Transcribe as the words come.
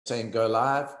Saying go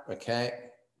live. Okay.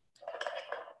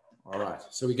 All right.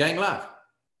 So we're going live.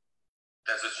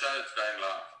 There's a show that's going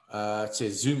live. It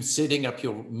says Zoom setting up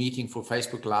your meeting for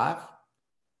Facebook Live.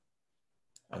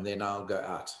 And then I'll go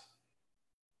out.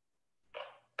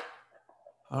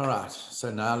 All right.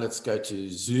 So now let's go to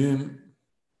Zoom.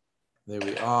 There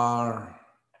we are.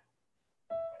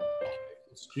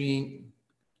 Screen.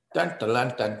 Dun, dun,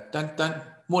 dun, dun, dun, dun.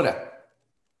 Mora.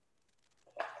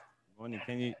 Morning.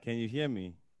 Can you hear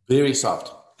me? Very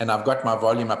soft. And I've got my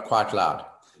volume up quite loud.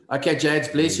 Okay,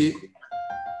 Jads, bless you.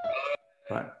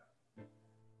 Right.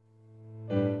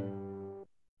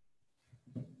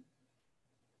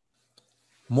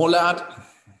 More loud.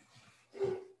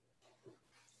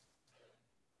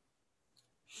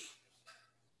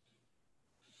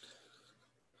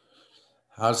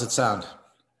 How does it sound?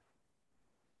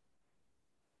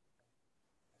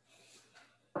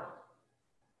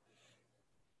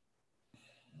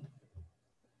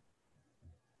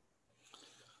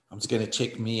 I'm just going to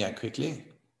check Mia quickly.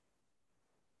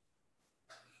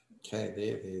 Okay,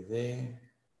 there.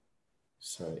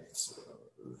 So it's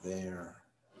there.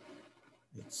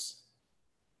 It's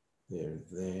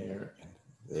there, and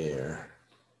there.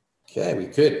 Okay, we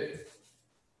could.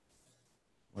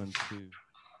 1, 2.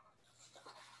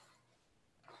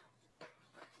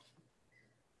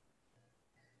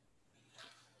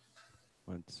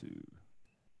 One, two.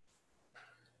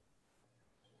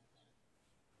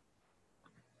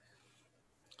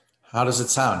 How does it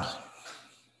sound?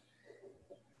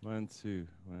 1, 2,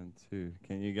 1, 2.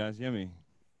 Can you guys hear me?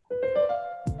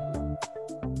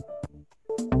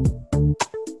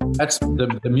 That's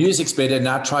the music's better.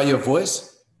 Now try your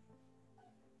voice.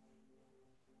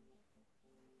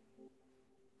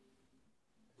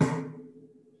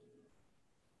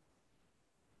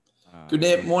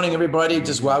 Good morning, everybody.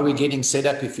 Just while we're getting set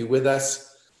up, if you're with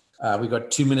us, we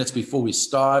got 2 minutes before we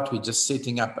start. We're just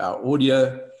setting up our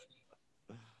audio.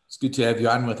 It's good to have you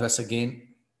on with us again.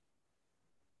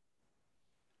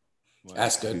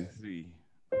 That's good. 2, 3.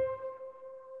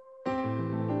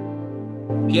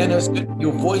 Piano's good.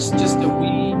 Your voice just a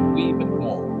wee bit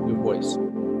more. Your voice.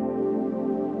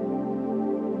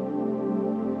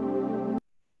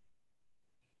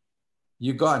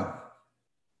 You're gone.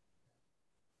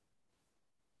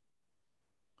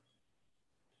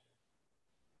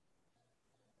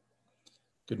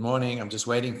 Good morning. I'm just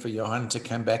waiting for Johan to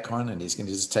come back on, and he's going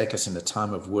to just take us in a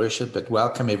time of worship. But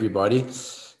welcome, everybody.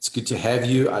 It's good to have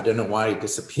you. I don't know why he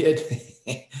disappeared.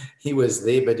 He was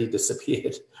there, but he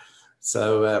disappeared.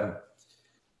 So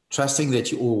trusting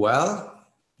that you're all well.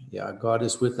 Yeah, God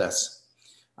is with us.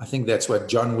 I think that's what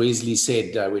John Wesley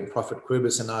said when Prophet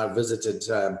Quibus and I visited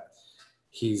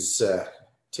his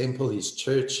temple, his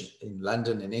church in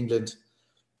London, in England,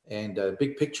 and a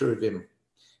big picture of him,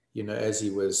 you know, as he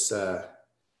was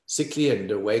sickly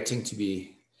and waiting to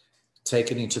be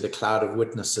taken into the cloud of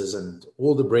witnesses, and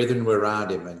all the brethren were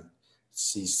around him, and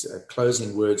his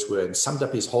closing words were, and summed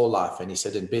up his whole life, and he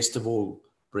said, and best of all,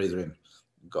 brethren,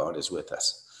 God is with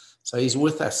us. So he's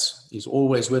with us. He's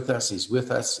always with us. He's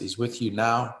with us. He's with you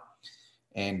now,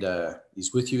 and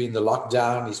he's with you in the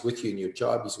lockdown. He's with you in your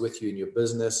job. He's with you in your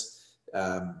business.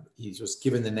 He was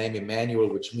given the name Emmanuel,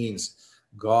 which means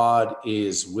God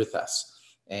is with us.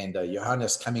 And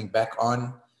Johannes coming back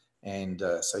on, and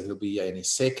so he'll be in a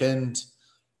second.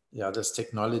 Yeah, this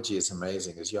technology is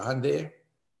amazing. Is Johan there?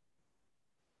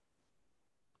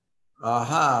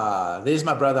 Aha, there's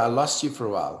my brother. I lost you for a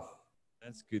while.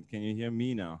 That's good. Can you hear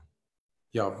me now?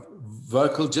 Yeah,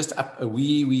 vocal just up a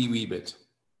wee bit.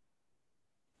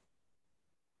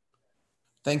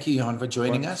 Thank you, Johan, for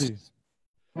joining us.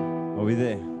 Are we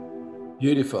there?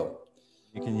 Beautiful.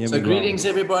 You can hear me. So greetings,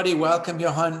 everybody. Welcome,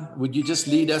 Johan. Would you just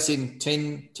lead us in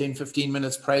 10, 15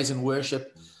 minutes praise and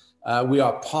worship? We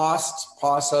are past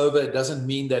Passover. It doesn't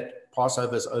mean that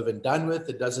Passover is over and done with.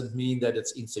 It doesn't mean that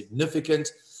it's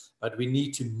insignificant, but we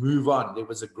need to move on. There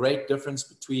was a great difference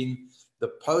between the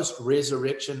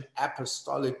post-resurrection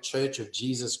apostolic church of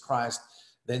Jesus Christ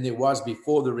than there was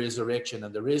before the resurrection.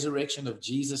 And the resurrection of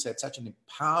Jesus had such a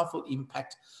powerful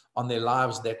impact on their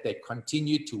lives that they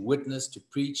continued to witness, to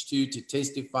preach to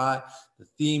testify. The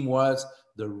theme was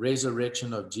the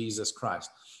resurrection of Jesus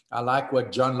Christ. I like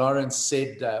what John Lawrence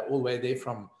said all the way there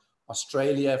from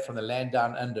Australia, from the land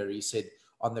down under. He said,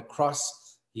 on the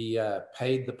cross, he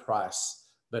paid the price,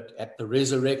 but at the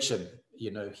resurrection, you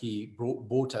know, he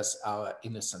bought us our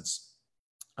innocence,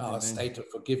 our state of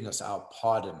forgiveness, our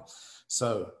pardon.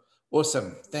 So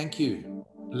awesome. Thank you.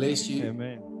 Bless you.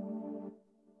 Amen.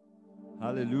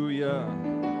 Hallelujah.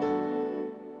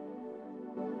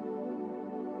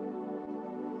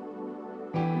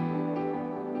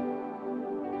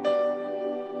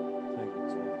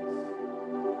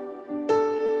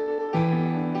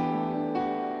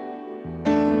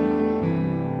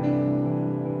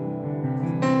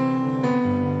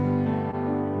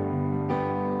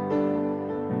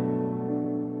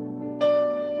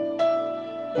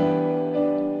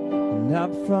 And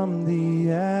up from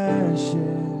the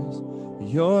ashes,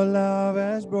 your love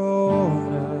has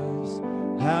brought us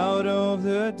out of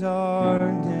the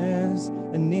darkness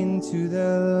and into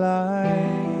the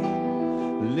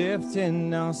light,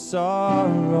 lifting our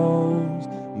sorrows,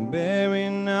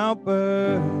 bearing our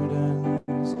burdens,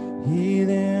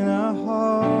 healing our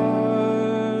hearts.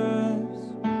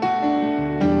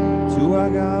 To our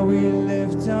God we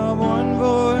lift up one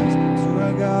voice, to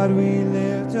our God we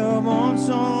lift up one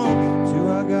song, to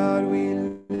our God we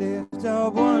lift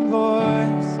up one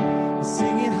voice,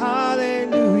 singing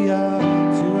hallelujah.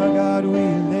 To our God we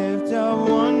lift up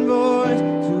one voice,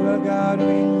 to our God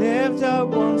we lift up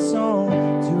one song,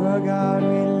 to our God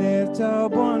we lift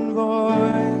up one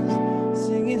voice,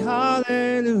 singing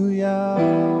hallelujah.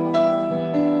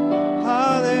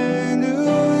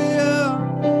 Hallelujah,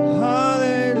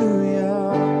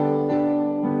 hallelujah.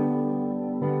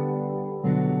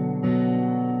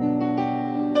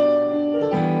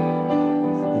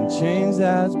 And chains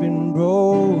that's been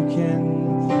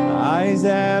broken, eyes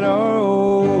that are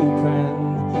open,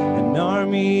 an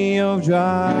army of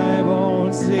dry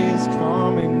bones is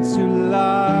coming to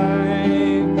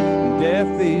life.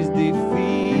 Death is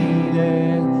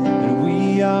defeated and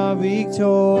we are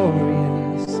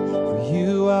victorious, for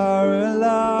you are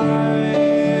alive.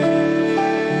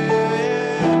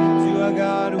 To our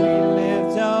God we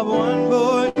lift up one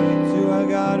voice, to our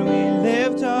God we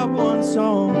lift up one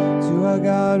song, to our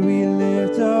God we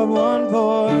lift up one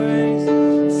voice,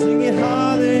 singing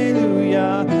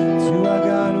hallelujah. To our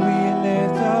God we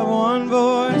lift up one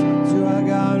voice, to our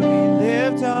God we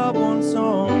lift up one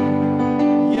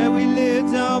song. Yeah, we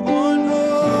lift up one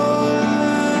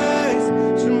voice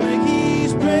to make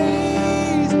His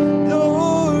praise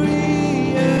glorious,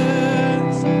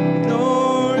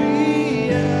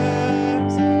 glorious,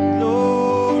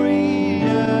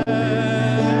 glorious.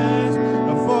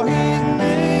 For His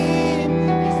name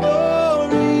is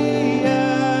glorious,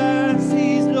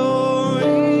 He's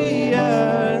glorious.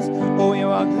 Oh, you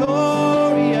are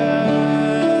glorious.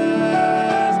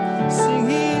 Sing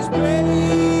His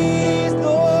praise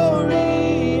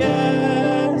glorious,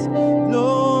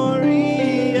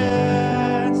 glorious,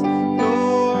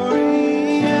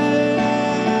 glorious.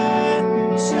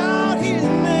 Shout His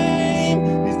name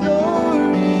is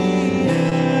glorious,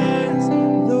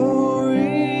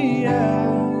 glorious,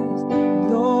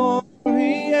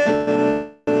 glorious.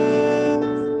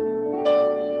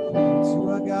 To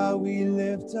our God we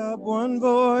lift up one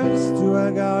voice, to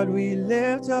our God we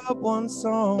lift up one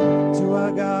song, to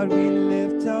our God we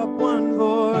lift up one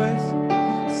voice,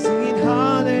 singing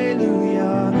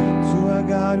hallelujah. To our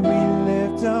God we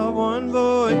lift up one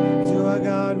voice, to our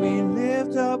God we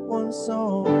lift up one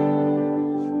song,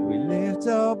 we lift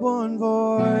up one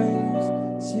voice,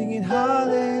 singing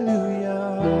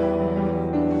hallelujah,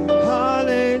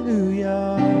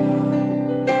 hallelujah,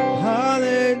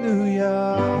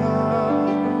 hallelujah.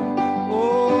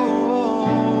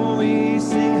 Oh, we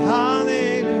sing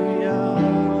hallelujah,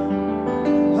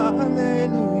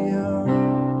 hallelujah,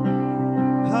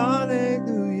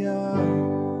 hallelujah.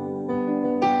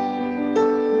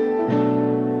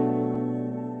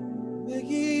 Make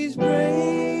His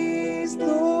praise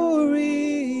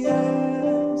glorious,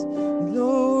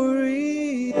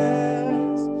 glorious,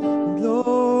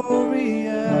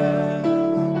 glorious.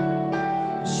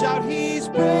 Shout His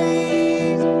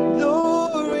praise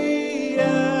glorious,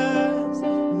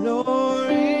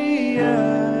 glorious,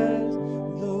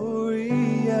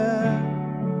 glorious.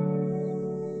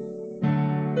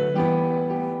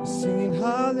 Singing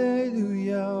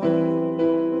hallelujah,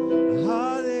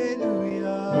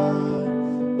 hallelujah,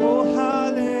 oh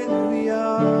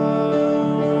hallelujah.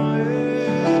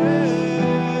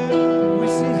 Yeah. We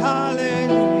sing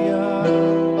hallelujah,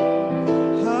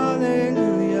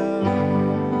 hallelujah,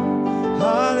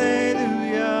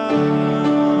 hallelujah,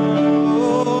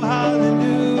 oh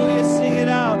hallelujah. Sing it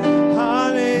out,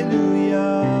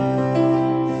 hallelujah,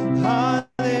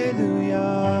 hallelujah,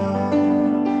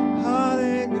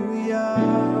 hallelujah.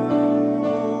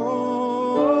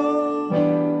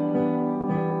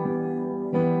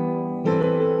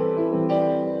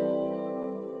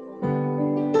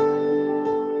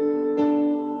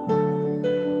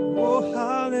 Oh,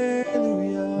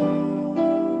 hallelujah,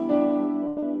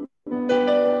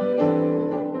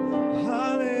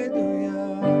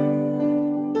 hallelujah.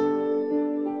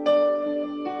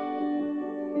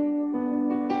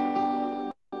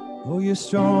 Oh, you're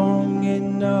strong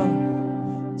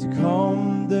enough to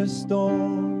calm the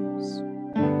storms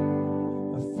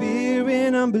of fear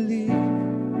and unbelief.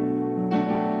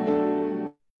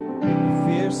 You're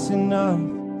fierce enough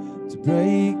to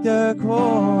break the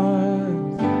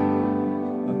cords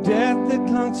of death breath that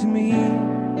clung to me.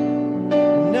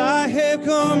 And I have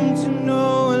come to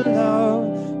know a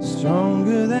love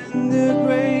stronger than the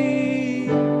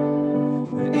grave.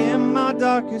 In my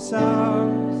darkest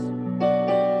hours,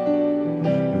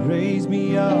 raise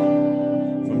me up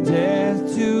from death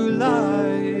to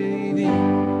life,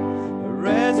 a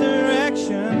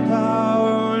resurrection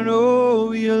power. And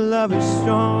oh, your love is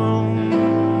strong.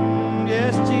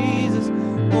 Yes, Jesus,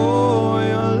 oh,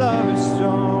 your love is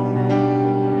strong.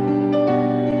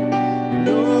 And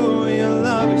oh, your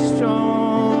love is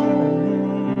strong.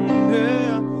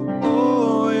 Yeah,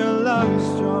 oh, your love is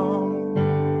strong.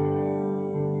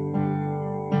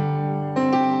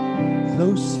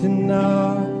 Close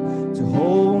enough to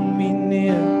hold me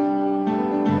near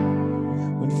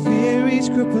when fear is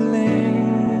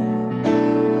crippling.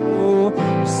 Oh,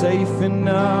 safe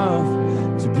enough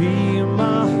to be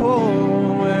my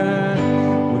home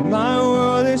when my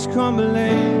world is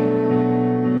crumbling.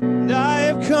 And I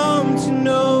have come to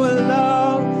know a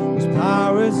love whose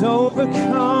power is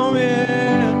overcoming.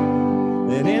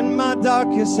 That in my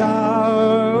darkest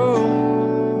hour,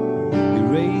 you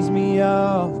raise me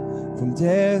up from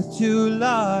death to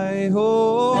life.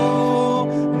 Oh,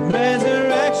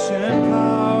 resurrection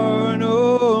power. And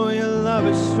oh, your love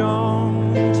is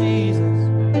strong,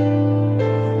 Jesus.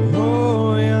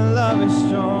 Oh, your love is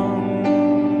strong.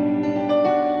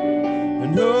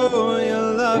 And oh,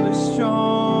 your love is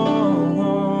strong.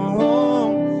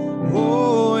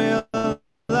 Oh, your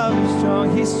love is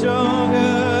strong. He's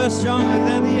stronger, stronger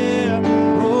than the air.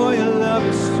 Oh, your love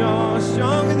is strong,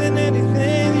 stronger than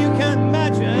anything you can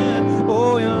imagine.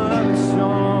 Oh, your love is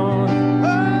strong.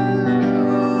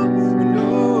 Oh, and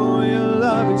oh, your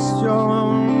love is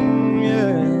strong.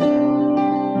 Yeah.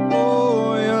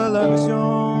 Oh, your love is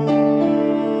strong.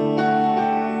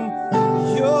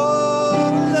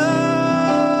 Your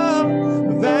love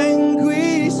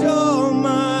vanquished all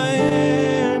my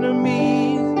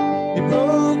enemies. It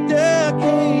broke the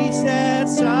cage that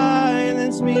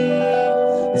silenced me.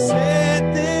 It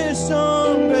set this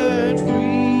songbird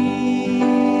free.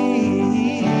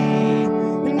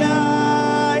 And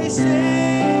I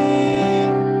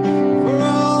sing for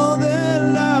all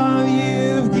the love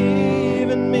you've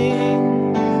given me.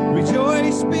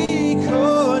 Rejoice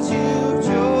because you've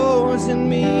chosen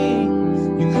me.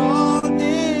 You called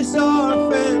this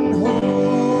orphan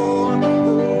home.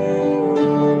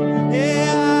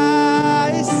 Yeah,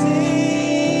 I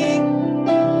sing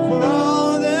for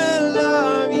all the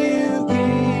love you've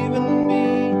given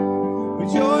me.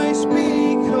 Rejoice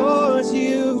because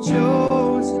you've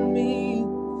chosen me.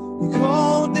 You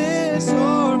called this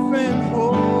orphan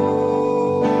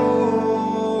home.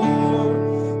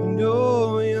 And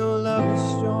oh, your love is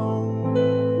strong.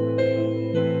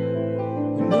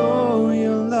 And oh,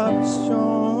 your love is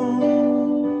strong.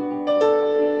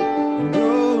 And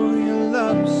oh, your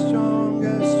love is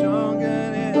stronger,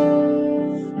 stronger than.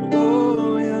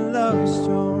 Oh, your love is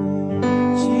strong,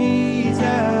 Jesus.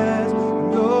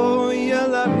 And oh, your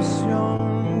love is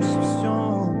strong, so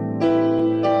strong.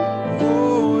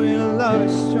 Oh, your love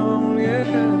is strong,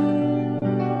 yeah.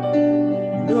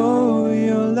 And oh,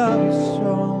 your love is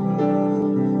strong.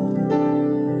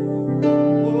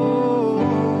 Oh,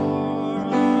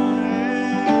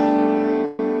 yeah.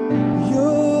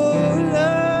 Your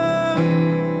love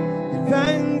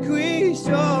vanquished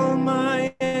all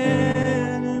my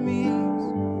enemies.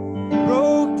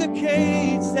 Broke the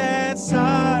cage that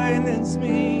silenced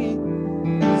me.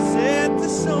 Set the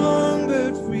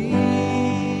songbird free.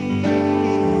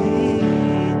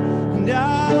 And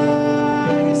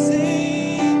I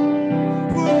sing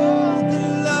for all the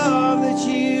love that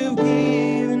you've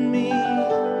given me.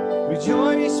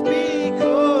 Rejoice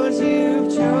because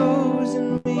you've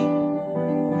chosen me.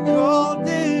 Called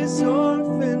this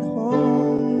orphan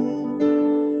home.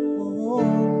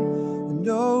 And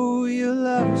oh, your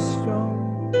love is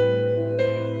strong.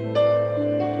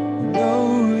 And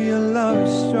oh, your love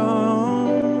is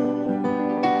strong.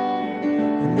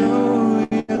 And oh,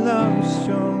 your love is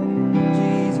strong,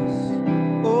 Jesus.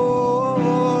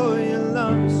 Oh, your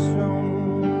love is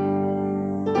strong.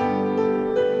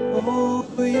 Oh,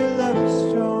 your love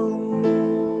is strong.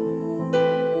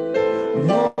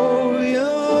 Oh,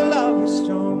 your love is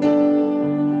strong.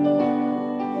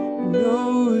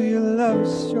 Oh, your love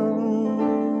is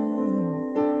strong.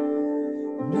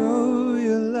 Oh,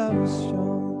 your love is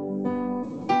strong.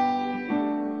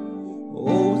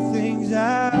 All things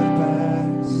have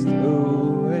passed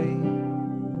away.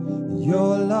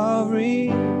 Your love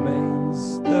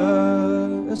remains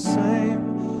the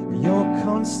same. Your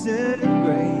constant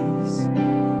grace,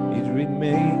 it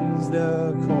remains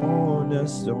the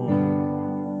cornerstone.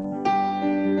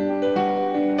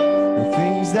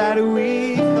 lungs that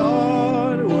we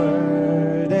thought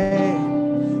were dead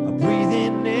are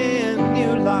breathing in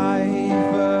new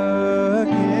life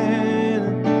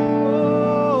again.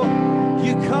 Oh,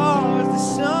 you caused the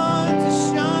sun to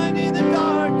shine in the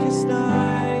darkest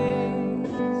night.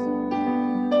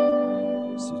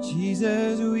 So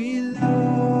Jesus, we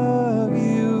love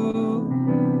you.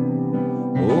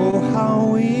 Oh, how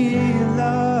we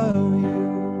love you.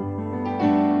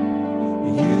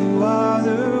 You are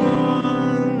the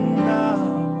one now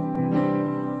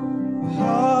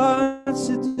hearts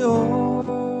adore.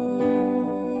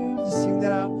 Just sing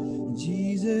that out.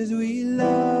 Jesus, we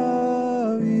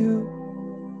love you.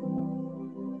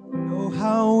 Oh,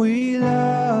 how we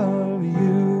love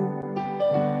you.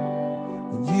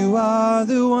 You are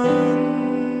the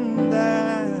one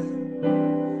that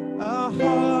our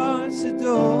hearts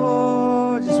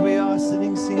adore. Just we are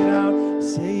sing it out.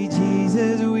 Say,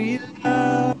 Jesus, we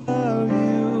love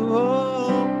you.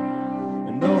 Oh,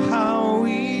 and oh, how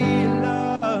we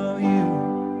love you.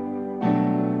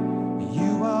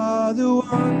 You are the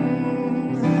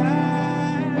one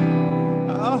that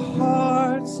our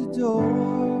hearts adore.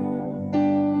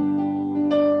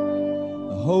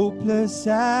 The hopeless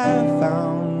have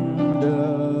found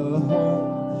a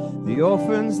home. The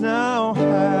orphans now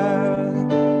have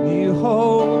new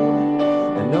hope.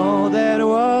 And all that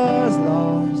was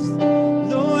lost,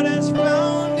 Lord, has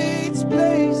found its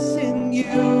place in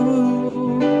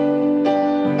you.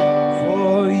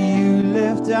 For you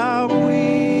lift our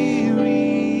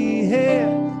weary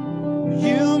head.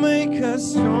 You make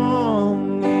us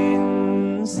strong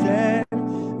instead.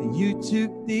 And you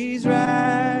took these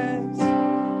rags,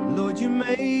 Lord, you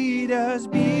made us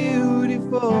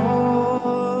beautiful.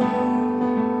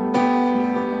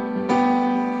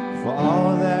 For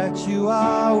all that you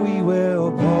are, we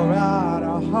will pour out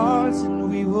our hearts and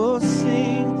we will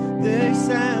sing this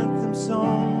anthem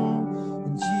song.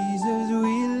 And Jesus,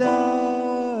 we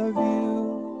love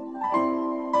you.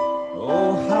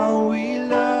 Oh, how we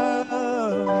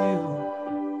love you.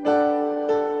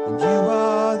 And you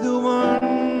are the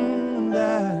one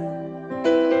that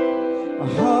our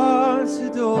hearts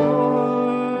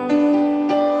adore.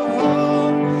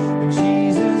 And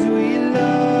Jesus, we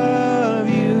love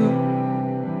you.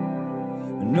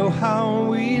 And know how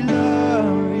we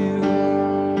love you.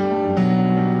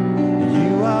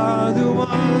 You are the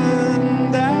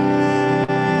one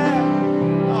that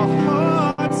our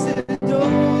hearts adore.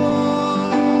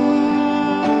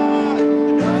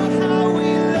 And know how we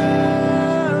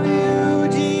love you,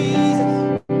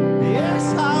 Jesus.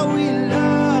 Yes, how we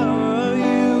love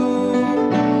you.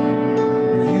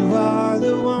 You are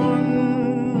the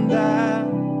one that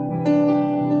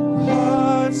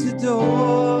hearts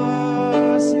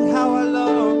adore. Sing how I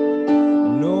love,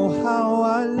 know how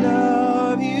I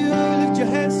love you. Lift your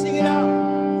hands, sing it out.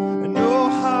 I know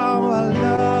how I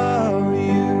love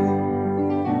you.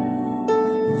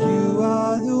 You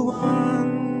are the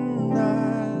one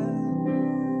that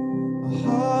our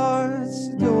hearts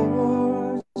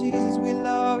adore. Jesus, we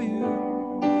love you.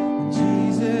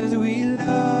 Jesus, we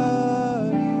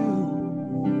love you.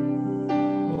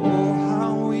 Oh,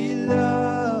 how we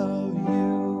love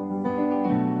you.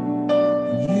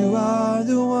 You are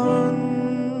the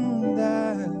one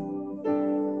that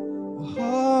our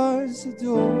hearts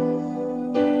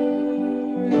adore.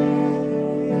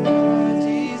 Yeah,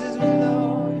 Jesus, we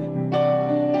love you.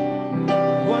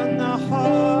 One our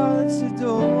hearts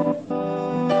adore.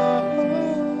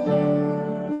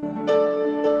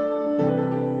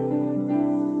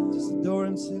 Just adore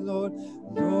him, say, Lord,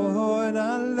 Lord,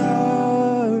 I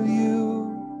love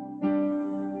you.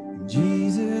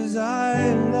 Jesus,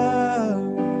 I love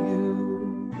you.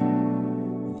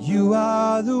 You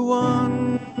are the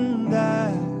one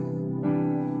that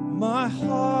my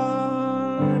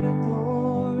heart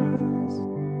adores.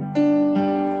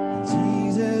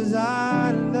 Jesus,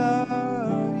 I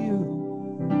love you.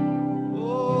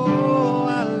 Oh,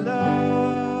 I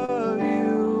love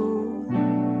you.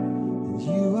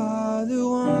 You are the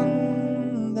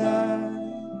one that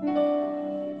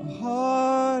my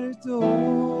heart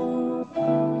adores.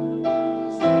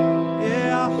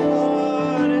 Yeah, our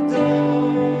heart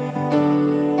adores.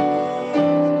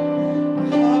 Our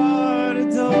heart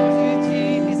adores you,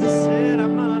 Jesus. Said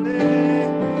I'm on it.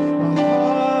 Our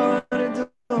heart adores.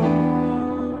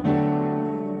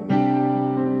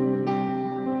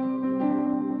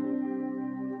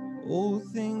 Old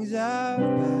things have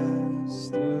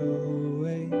passed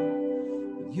away.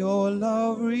 Your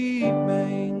love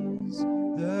remains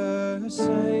the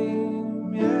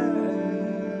same,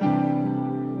 yeah.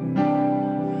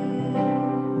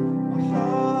 My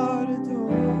heart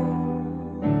adores.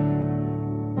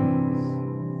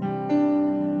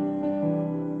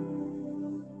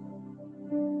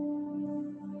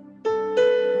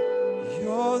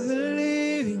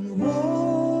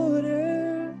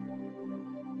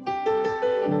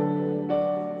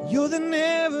 the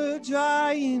never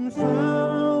drying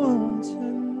fountain.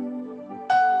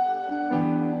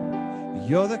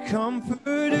 You're the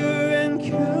comforter and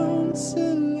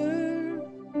counselor.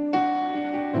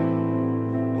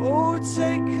 Oh,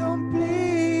 take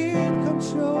complete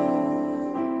control.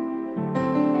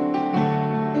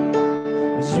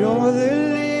 You're the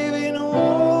living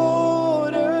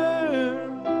water.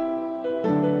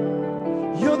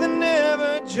 You're the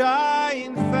never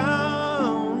drying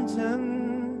fountain.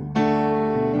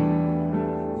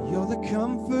 You're the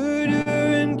comforter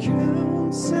and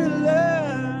counselor.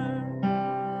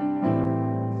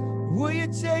 Will you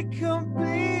take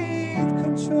complete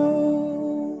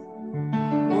control?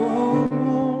 Oh,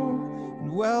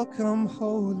 and welcome,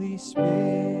 Holy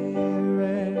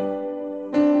Spirit.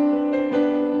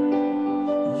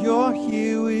 You're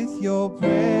here with your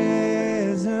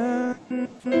presence,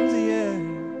 yeah,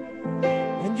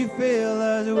 and you fill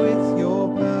us with your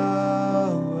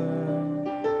power,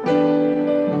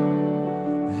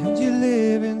 and you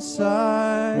live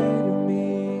inside of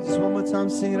me. Just one more time,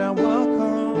 sing it out.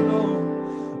 Welcome, Lord.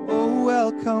 Oh,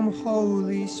 welcome,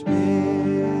 Holy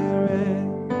Spirit.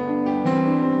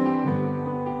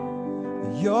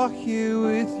 You're here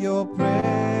with your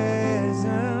presence,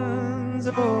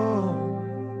 oh,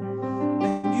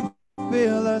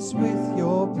 fill us with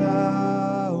your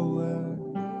power,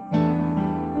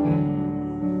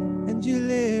 and you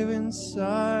live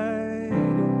inside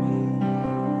of me.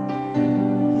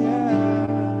 Yeah.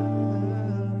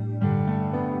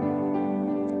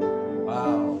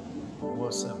 Wow,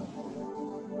 awesome.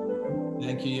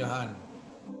 Thank you, Johan.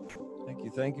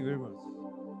 Thank you very much.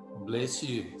 Bless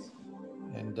you.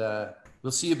 And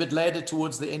we'll see you a bit later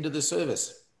towards the end of the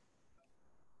service.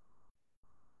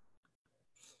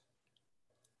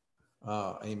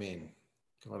 Oh, amen.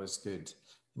 God is good.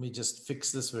 Let me just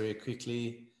fix this very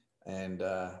quickly, and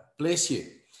bless you.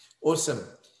 Awesome.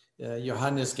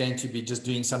 Johan is going to be just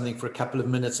doing something for a couple of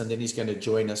minutes, and then he's going to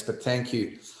join us. But thank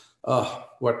you. Oh,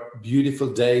 what beautiful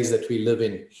days that we live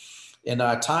in. And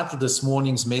I titled this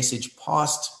morning's message,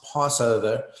 Past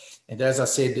Passover. And as I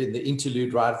said in the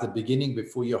interlude right at the beginning,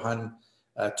 before Johan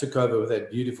took over with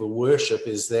that beautiful worship,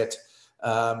 is that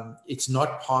it's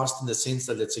not past in the sense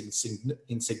that it's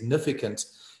insignificant.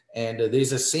 And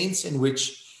there's a sense in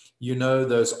which, you know,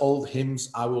 those old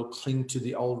hymns, I will cling to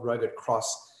the old rugged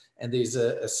cross. And there's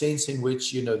a sense in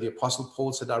which, you know, the Apostle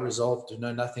Paul said, I resolved to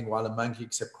know nothing while among you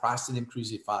except Christ and him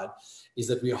crucified, is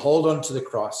that we hold on to the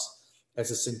cross as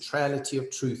a centrality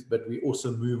of truth, but we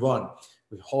also move on.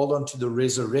 We hold on to the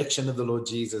resurrection of the Lord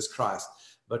Jesus Christ,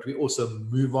 but we also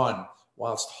move on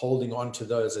whilst holding on to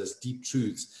those as deep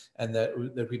truths, and that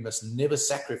we must never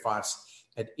sacrifice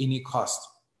at any cost.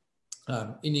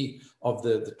 Any of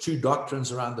the true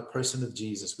doctrines around the person of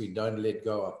Jesus, we don't let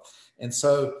go of. And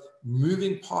so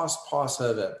moving past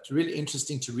Passover, it's really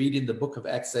interesting to read in the book of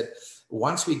Acts that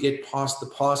once we get past the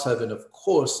Passover, and of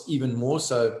course, even more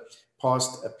so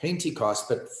past Pentecost,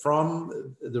 but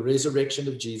from the resurrection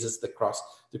of Jesus, the cross,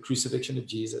 the crucifixion of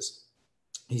Jesus,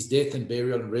 his death and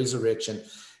burial and resurrection,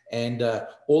 and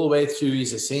all the way through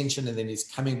his ascension, and then his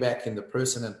coming back in the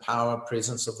person and power,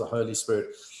 presence of the Holy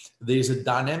Spirit, there's a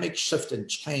dynamic shift and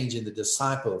change in the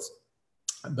disciples,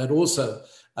 but also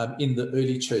in the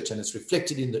early church, and it's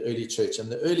reflected in the early church.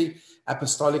 And the early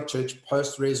apostolic church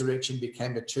post-resurrection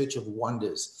became a church of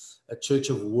wonders, a church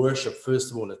of worship,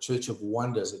 first of all, a church of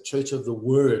wonders, a church of the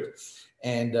word,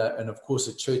 and of course,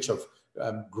 a church of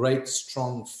great,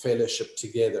 strong fellowship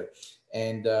together.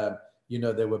 And, you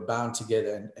know, they were bound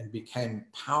together and became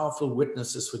powerful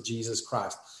witnesses for Jesus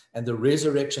Christ. And the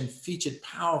resurrection featured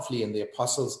powerfully in the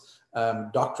apostles'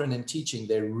 doctrine and teaching.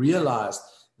 They realized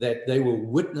that they were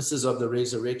witnesses of the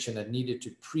resurrection and needed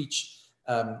to preach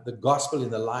the gospel in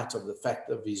the light of the fact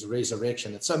of his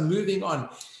resurrection. And so moving on,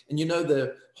 and you know,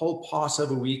 the whole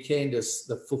Passover weekend is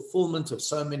the fulfillment of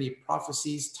so many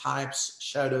prophecies, types,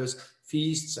 shadows,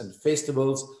 feasts and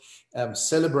festivals,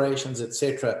 celebrations,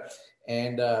 etc.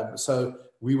 And so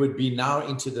we would be now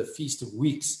into the Feast of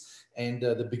Weeks. And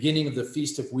the beginning of the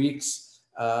Feast of Weeks,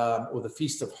 or the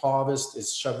Feast of Harvest,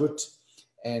 is Shavuot.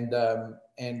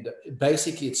 And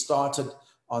basically it started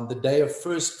on the day of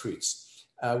first fruits,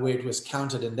 where it was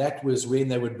counted. And that was when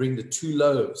they would bring the 2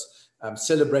 loaves,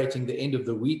 celebrating the end of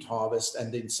the wheat harvest,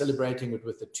 and then celebrating it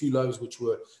with the 2 loaves which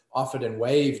were offered and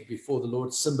waved before the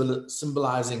Lord,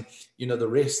 symbolizing, you know, the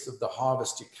rest of the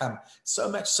harvest to come. So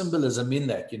much symbolism in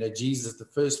that, you know, Jesus, the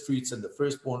first fruits and the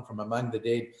firstborn from among the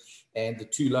dead, and the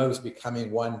 2 loaves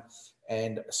becoming one.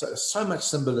 And so much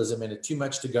symbolism in it, too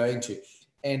much to go into.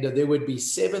 And there would be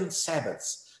 7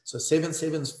 Sabbaths. So 7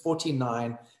 7 is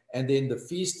 49. And then the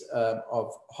Feast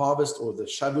of Harvest, or the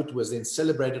Shavuot, was then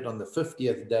celebrated on the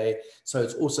 50th day. So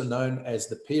it's also known as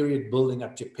the period building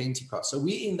up to Pentecost. So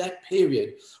we're in that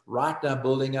period right now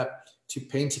building up to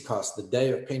Pentecost, the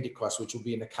day of Pentecost, which will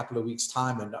be in a couple of weeks'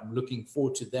 time. And I'm looking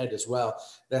forward to that as well.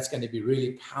 That's going to be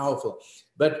really powerful.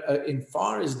 But in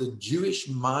far as the Jewish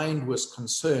mind was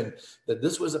concerned, that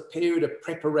this was a period of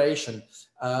preparation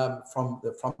from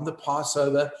the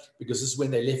Passover, because this is when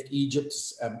they left Egypt,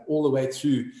 all the way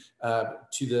through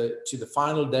to the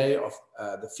final day of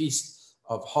the Feast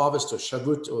of Harvest, or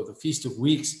Shavuot, or the Feast of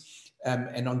Weeks.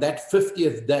 And on that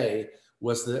 50th day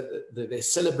was they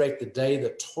celebrate the day the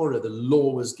Torah, the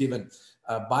law, was given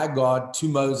by God to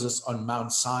Moses on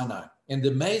Mount Sinai. And the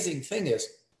amazing thing is,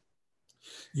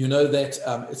 you know, that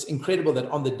it's incredible that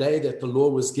on the day that the law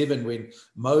was given, when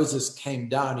Moses came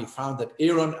down, he found that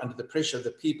Aaron, under the pressure of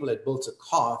the people, had built a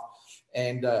calf.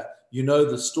 And you know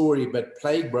the story, but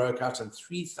plague broke out and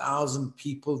 3,000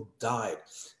 people died.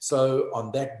 So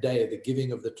on that day, the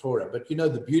giving of the Torah. But you know,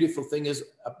 the beautiful thing is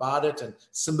about it, and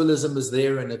symbolism is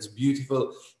there, and it's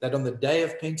beautiful that on the day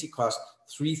of Pentecost,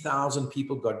 3,000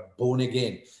 people got born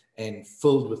again and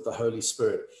filled with the Holy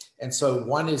Spirit. And so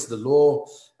one is the law,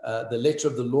 the letter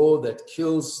of the law that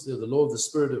kills, the law of the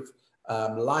Spirit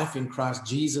of life in Christ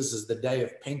Jesus is the day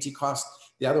of Pentecost.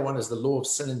 The other one is the law of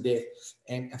sin and death.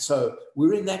 And so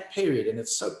we're in that period, and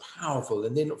it's so powerful.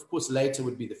 And then, of course, later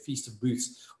would be the Feast of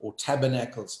Booths or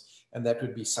Tabernacles, and that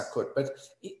would be Sukkot.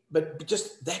 But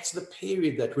just that's the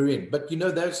period that we're in. But, you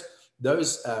know,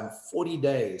 those 40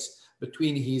 days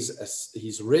between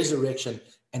his resurrection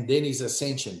and then his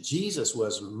ascension, Jesus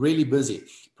was really busy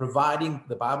providing,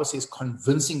 the Bible says,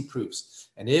 convincing proofs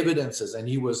and evidences, and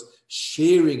he was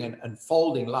sharing and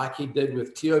unfolding, like he did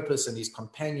with Cleopas and his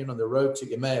companion on the road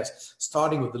to Emmaus,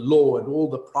 starting with the law and all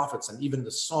the prophets and even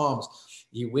the Psalms.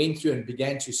 He went through and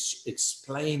began to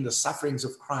explain the sufferings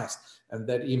of Christ, and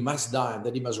that he must die and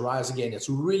that he must rise again. It's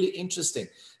really interesting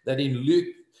that in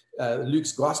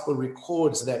Luke's gospel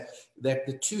records that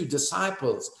the two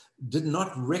disciples did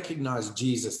not recognize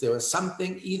Jesus. There was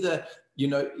something, either, you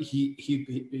know, he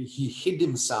hid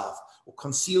himself or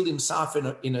concealed himself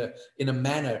in a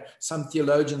manner. Some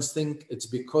theologians think it's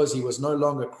because he was no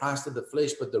longer Christ of the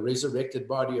flesh, but the resurrected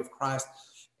body of Christ.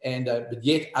 And but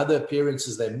yet other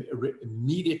appearances, they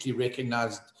immediately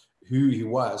recognized who he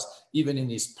was. Even in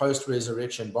his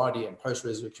post-resurrection body and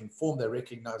post-resurrection form, they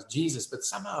recognized Jesus, but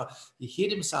somehow he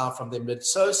hid himself from them. But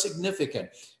it's so significant.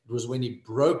 It was when he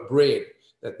broke bread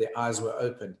that their eyes were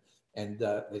opened, and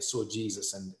they saw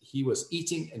Jesus, and he was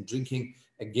eating and drinking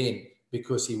again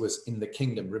because he was in the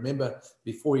kingdom. Remember,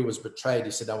 before he was betrayed,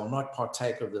 he said, I will not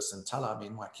partake of this until I'm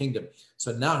in my kingdom.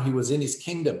 So now he was in his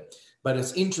kingdom. But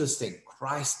it's interesting,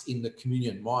 Christ in the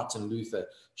communion, Martin Luther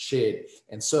shared.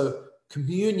 And so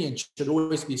communion should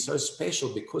always be so special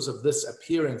because of this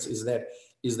appearance, is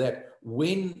that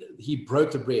when he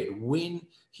broke the bread, when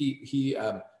he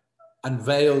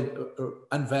unveiled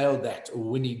that, or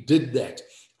when he did that,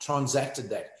 transacted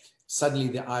that, suddenly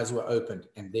their eyes were opened,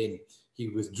 and then he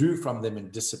withdrew from them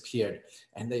and disappeared.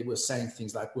 And they were saying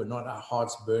things like, were not our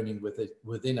hearts burning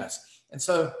within us? And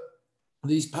so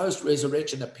these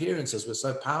post-resurrection appearances were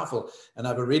so powerful, and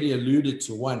I've already alluded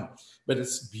to one, but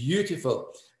it's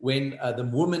beautiful when the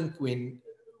woman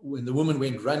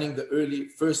went running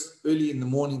early in the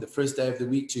morning, the first day of the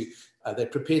week, they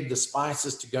prepared the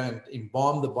spices to go and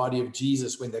embalm the body of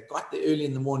Jesus. When they got there early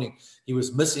in the morning, he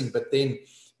was missing, but then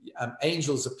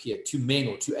angels appeared, two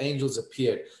angels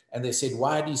appeared, and they said,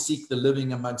 why do you seek the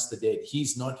living amongst the dead?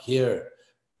 He's not here,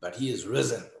 but he is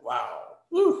risen. Wow.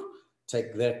 Woo.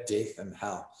 Take that, death and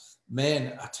hell.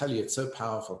 Man, I tell you, it's so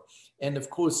powerful. And of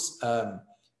course,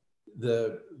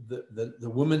 the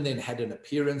woman then had an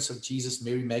appearance of Jesus,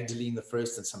 Mary Magdalene the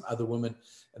first, and some other women,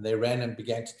 and they ran and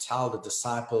began to tell the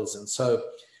disciples. And so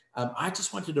I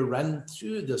just wanted to run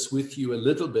through this with you a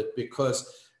little bit, because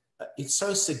it's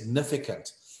so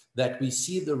significant that we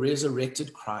see the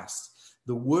resurrected Christ.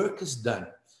 The work is done.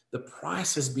 The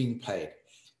price has been paid.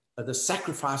 The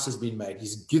sacrifice has been made.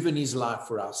 He's given his life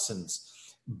for our sins,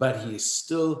 but he is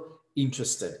still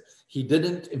interested. He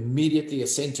didn't immediately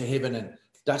ascend to heaven and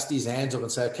dust his hands off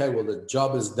and say, okay, well, the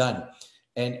job is done.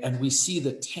 And we see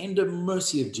the tender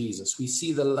mercy of Jesus. We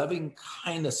see the loving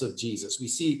kindness of Jesus. We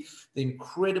see the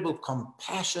incredible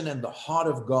compassion and the heart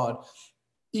of God,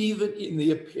 even in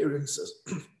the appearances,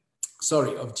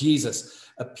 of Jesus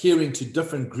appearing to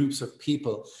different groups of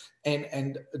people.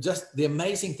 And just the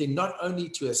amazing thing, not only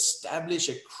to establish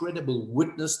a credible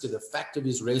witness to the fact of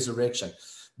his resurrection,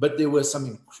 but there were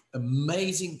some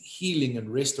amazing healing and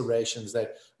restorations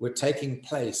that were taking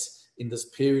place in this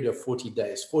period of 40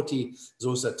 days. 40 is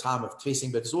also a time of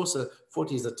testing, but it's also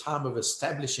 40 is a time of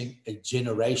establishing a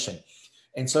generation.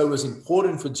 And so it was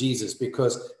important for Jesus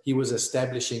because he was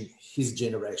establishing his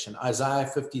generation. Isaiah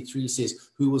 53 says,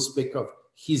 who will speak of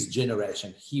his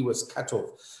generation? He was cut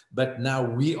off, but now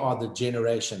we are the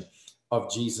generation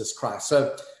of Jesus Christ.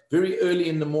 So very early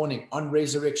in the morning on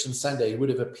Resurrection Sunday, he would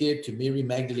have appeared to Mary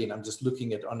Magdalene. I'm just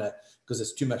looking at because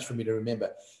it's too much for me to remember.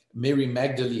 Mary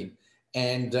Magdalene.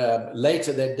 And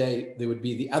later that day, there would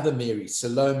be the other Mary,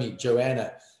 Salome,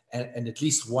 Joanna, and at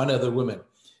least one other woman.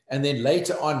 And then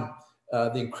later on,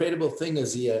 the incredible thing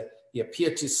is he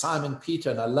appeared to Simon Peter.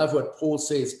 And I love what Paul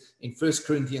says in 1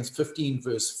 Corinthians 15,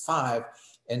 verse 5.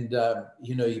 And,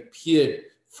 he appeared,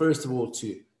 first of all,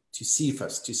 to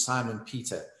Cephas, to Simon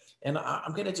Peter. And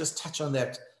I'm going to just touch on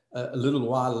that a little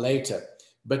while later.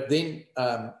 But then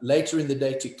later in the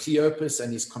day to Cleopas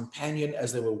and his companion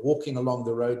as they were walking along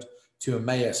the road to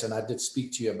Emmaus. And I did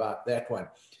speak to you about that one.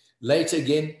 Later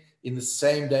again, in the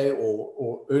same day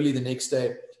or early the next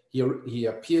day, he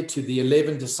appeared to the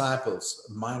 11 disciples,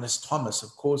 minus Thomas,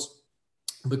 of course,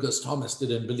 because Thomas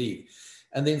didn't believe.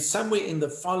 And then somewhere in the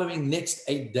following next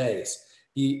 8 days,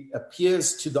 he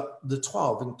appears to the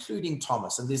 12, including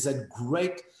Thomas. And there's that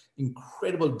great,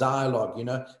 incredible dialogue.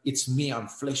 It's me, I'm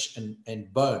flesh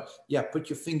and bone. Yeah, put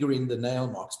your finger in the nail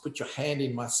marks, put your hand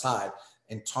in my side.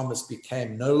 And Thomas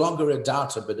became no longer a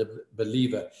doubter, but a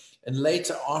believer. And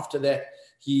later after that,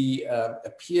 he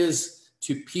appears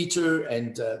to Peter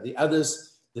and the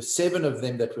others, the 7 of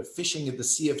them that were fishing at the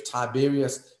Sea of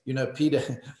Tiberias.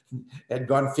 Peter had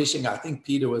gone fishing. I think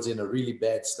Peter was in a really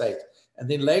bad state. And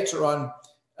then later on,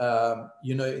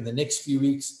 in the next few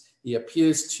weeks, he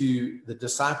appears to the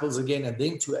disciples again, and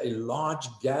then to a large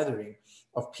gathering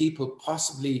of people,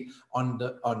 possibly on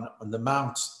the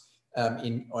mount,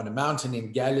 on a mountain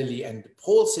in Galilee. And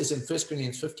Paul says in 1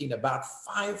 Corinthians 15, about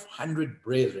 500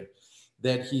 brethren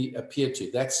that he appeared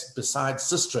to. That's besides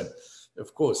sistren,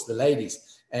 of course, the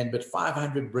ladies, but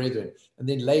 500 brethren. And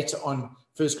then later on,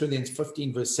 1 Corinthians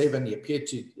 15, verse 7, he appeared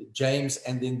to James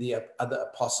and then the other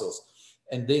apostles.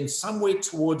 And then somewhere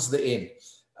towards the end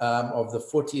of the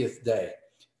 40th day,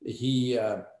 he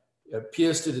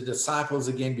appears to the disciples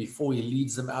again before he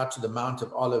leads them out to the Mount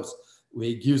of Olives, where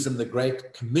he gives them the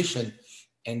Great Commission,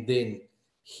 and then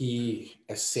he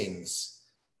ascends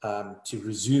to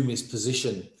resume his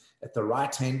position at the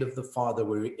right hand of the Father,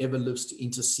 where he ever lives to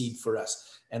intercede for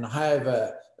us. And I have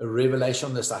a revelation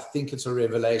on this. I think it's a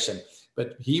revelation.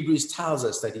 But Hebrews tells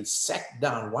us that he sat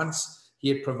down once he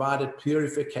had provided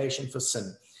purification for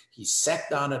sin. He sat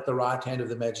down at the right hand of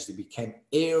the Majesty, became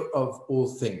heir of all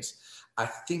things. I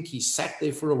think he sat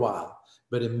there for a while,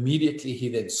 but immediately he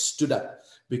then stood up.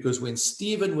 Because when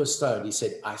Stephen was stoned, he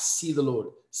said, I see the Lord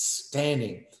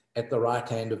standing at the right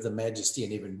hand of the Majesty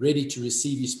and even ready to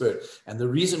receive his Spirit. And the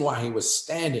reason why he was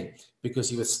standing, because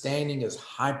he was standing as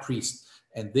high priest,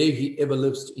 and there he ever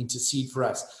lives to intercede for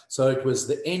us. So it was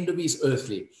the end of his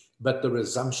earthly, but the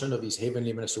resumption of his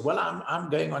heavenly ministry. Well, I'm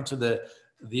going on to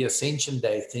the Ascension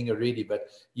Day thing already, but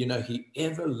he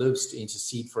ever lives to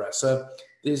intercede for us. So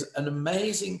there's an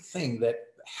amazing thing that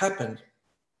happened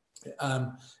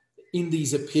in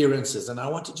these appearances. And I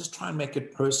want to just try and make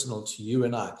it personal to you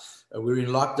and I. We're in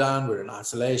lockdown, we're in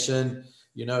isolation.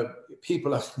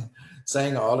 People are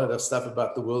saying a whole lot of stuff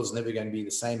about the world's never going to be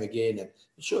the same again. And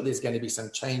sure, there's going to be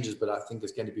some changes, but I think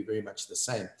it's going to be very much the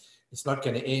same. It's not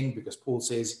going to end, because Paul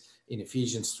says in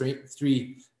Ephesians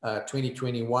 3,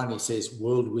 20-21, he says,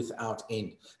 world without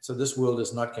end. So this world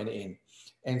is not going to end.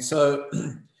 And so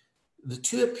the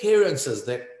 2 appearances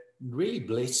that really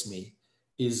bless me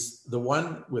is the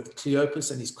one with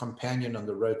Cleopas and his companion on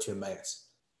the road to Emmaus,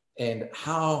 and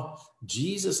how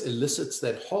Jesus elicits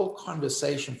that whole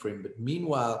conversation for him. But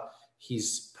meanwhile,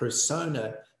 his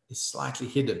persona is slightly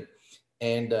hidden.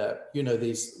 And,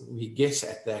 we guess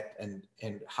at that.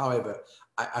 And however,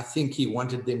 I think he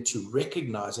wanted them to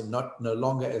recognize him no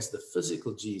longer as the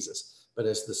physical Jesus, but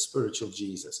as the spiritual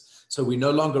Jesus. So we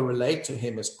no longer relate to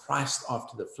him as Christ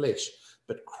after the flesh,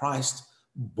 but Christ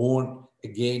born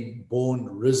again, born,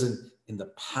 risen in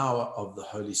the power of the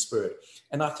Holy Spirit.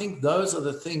 And I think those are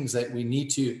the things that we need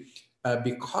to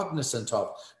be cognizant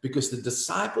of, because the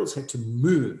disciples had to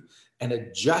move and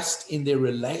adjust in their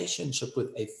relationship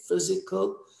with a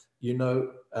physical,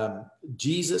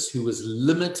 Jesus who was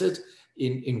limited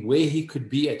in where he could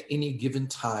be at any given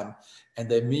time. And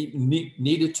they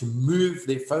needed to move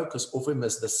their focus off him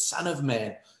as the Son of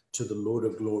Man to the Lord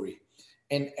of glory.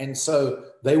 And so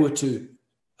they were to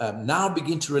now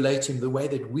begin to relate to him the way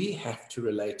that we have to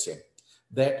relate to him,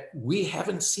 that we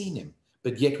haven't seen him,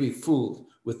 but yet we're full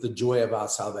with the joy of our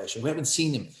salvation. We haven't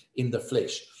seen him in the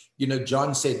flesh.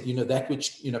 John said, that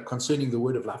which, concerning the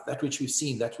word of life, that which we've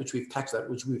seen, that which we've touched, that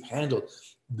which we've handled,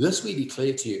 this we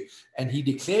declare to you. And he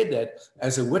declared that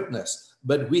as a witness,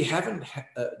 but we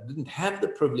didn't have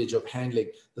the privilege of handling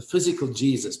the physical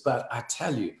Jesus. But I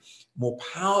tell you, more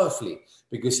powerfully,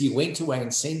 because he went away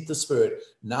and sent the Spirit,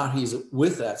 now he's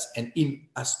with us and in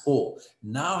us all.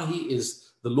 Now he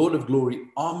is the Lord of glory,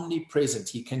 omnipresent.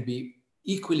 He can be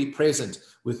equally present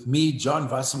with me, John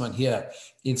Wasserman, here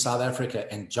in South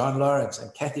Africa, and John Lawrence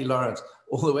and Kathy Lawrence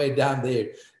all the way down there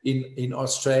in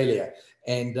Australia,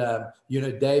 and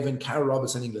Dave and Carol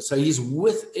Robertson in England. So he's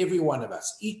with every one of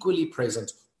us, equally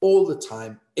present all the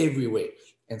time, everywhere.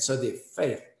 And so their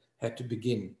faith had to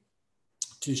begin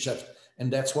to shift.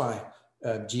 And that's why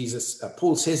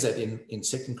Paul says that in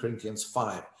 2 Corinthians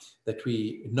 5, that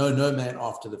we know no man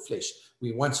after the flesh.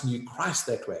 We once knew Christ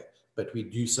that way, but we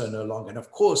do so no longer. And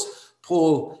of course,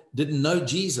 Paul didn't know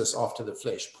Jesus after the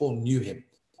flesh. Paul knew him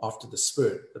after the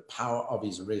Spirit, the power of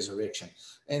his resurrection.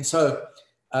 And so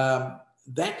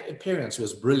that appearance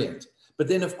was brilliant. But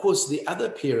then, of course, the other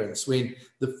appearance, when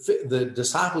the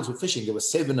disciples were fishing, there were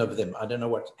 7 of them. I don't know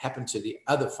what happened to the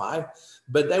other 5,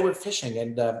 but they were fishing,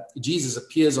 and Jesus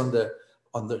appears on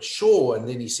the shore, and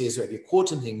then he says, have you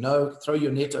caught anything? No, throw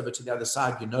your net over to the other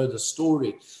side. You know the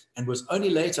story. And it was only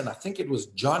later, and I think it was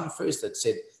John first that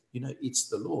said, it's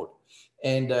the Lord.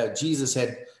 And Jesus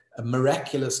had a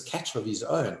miraculous catch of his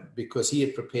own, because he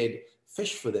had prepared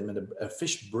fish for them and a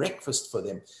fish breakfast for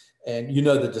them. And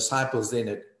the disciples then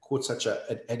had caught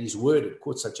at his word, it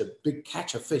caught such a big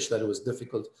catch of fish that it was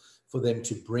difficult for them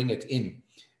to bring it in.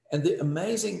 And the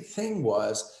amazing thing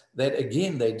was that,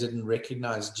 again, they didn't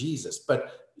recognize Jesus.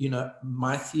 But,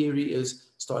 my theory is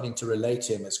starting to relate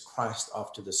to him as Christ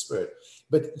after the Spirit.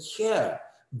 But here,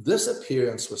 this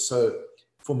appearance was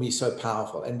for me, so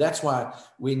powerful. And that's why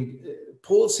when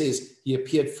Paul says he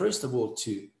appeared, first of all,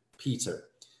 to Peter,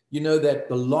 that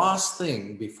the last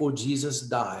thing before Jesus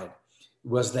died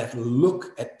was that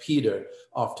look at Peter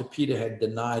after Peter had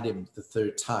denied him the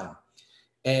 3rd time.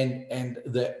 And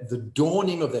the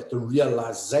dawning of that, the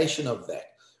realization of that,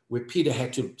 where Peter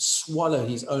had to swallow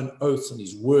his own oaths and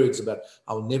his words about,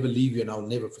 I'll never leave you and I'll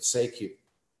never forsake you.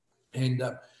 And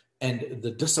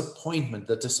the disappointment,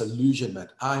 the disillusionment.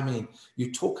 I mean,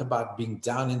 you talk about being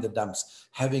down in the dumps,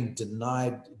 having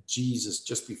denied Jesus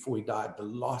just before he died. The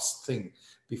last thing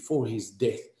before his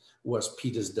death was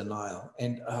Peter's denial.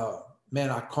 And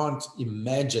man, I can't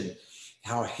imagine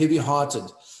how heavy-hearted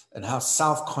and how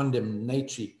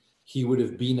self-condemnatory he would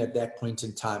have been at that point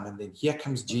in time. And then here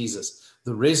comes Jesus,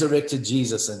 the resurrected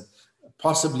Jesus, and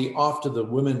possibly after the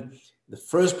woman, the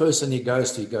first person he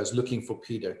goes looking for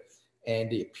Peter,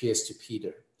 and he appears to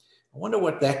Peter. I wonder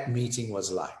what that meeting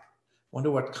was like. I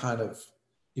wonder what kind of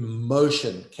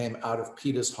emotion came out of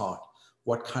Peter's heart,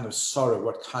 what kind of sorrow,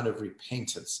 what kind of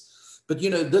repentance. But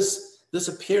this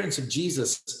appearance of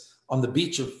Jesus on the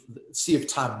beach of the Sea of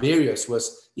Tiberias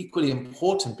was equally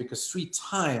important, because 3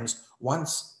 times,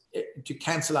 once to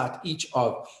cancel out each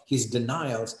of his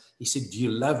denials, he said, do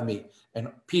you love me? And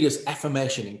Peter's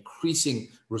affirmation, increasing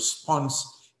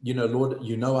response, Lord,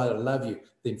 I love you.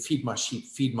 Then feed my sheep,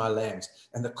 feed my lambs.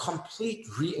 And the complete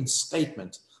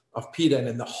reinstatement of Peter, and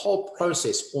in the whole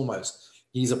process almost,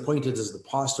 he's appointed as the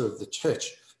pastor of the church.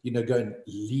 Go and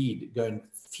lead, go and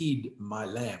feed my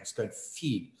lambs, go and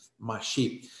feed my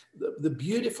sheep. The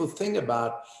beautiful thing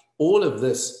about all of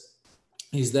this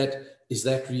is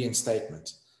that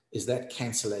reinstatement, is that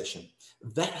cancellation,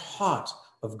 that heart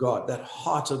of God, that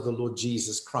heart of the Lord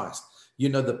Jesus Christ.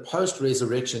 The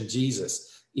post-resurrection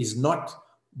Jesus is not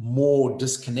more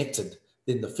disconnected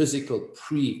than the physical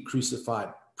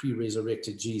pre-crucified,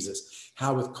 pre-resurrected Jesus.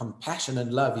 How with compassion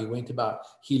and love he went about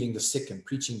healing the sick and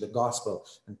preaching the gospel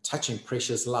and touching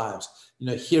precious lives.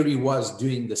 Here he was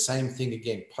doing the same thing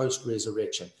again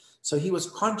post-resurrection. So he was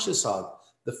conscious of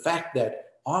the fact that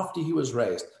after he was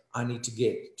raised, I need to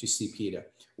get to see Peter.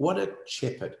 What a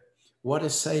shepherd, what a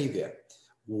savior,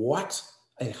 what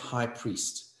a high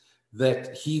priest,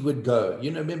 that he would go.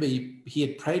 Remember, he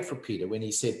had prayed for Peter when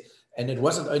he said, and it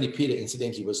wasn't only Peter,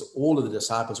 incidentally, it was all of the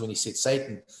disciples, when he said,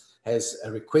 Satan has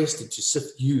requested to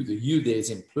sift you. The you there is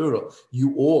in plural,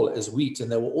 you all as wheat.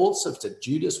 And they were all sifted.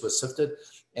 Judas was sifted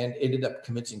and ended up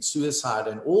committing suicide.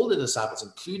 And all the disciples,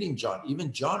 including John,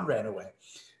 even John ran away.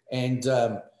 And,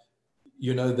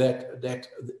 that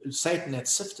Satan had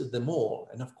sifted them all.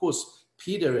 And of course,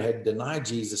 Peter had denied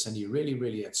Jesus, and he really,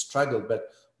 really had struggled. But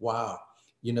wow,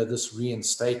 this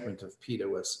reinstatement of Peter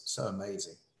was so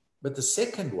amazing. But the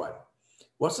second one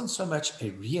wasn't so much a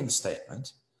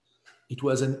reinstatement, it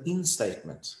was an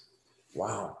instatement.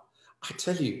 Wow. I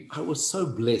tell you, I was so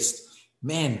blessed.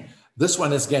 Man, This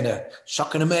one is going to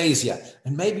shock and amaze you.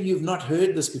 And maybe you've not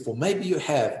heard this before. Maybe you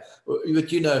have. But,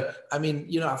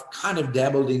 I've kind of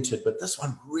dabbled into it, but this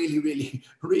one really, really,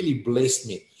 really blessed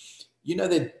me. You know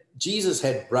that Jesus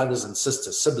had brothers and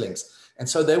sisters, siblings. And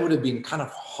so they would have been kind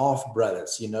of half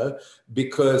brothers,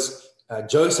 because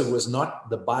Joseph was not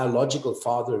the biological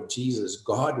father of Jesus.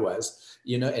 God was,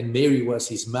 and Mary was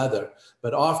his mother.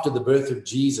 But after the birth of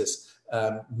Jesus,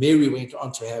 Mary went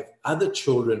on to have other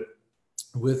children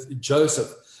with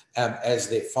Joseph as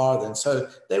their father. And so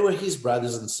they were his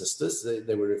brothers and sisters.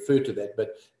 They were referred to that,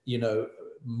 but,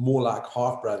 more like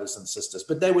half brothers and sisters.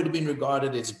 But they would have been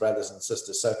regarded as brothers and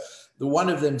sisters. So the one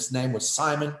of them's name was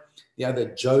Simon, the other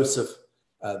Joseph,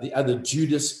 the other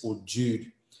Judas or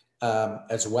Jude,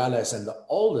 as well as, and the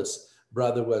oldest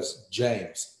brother was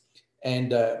James.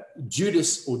 And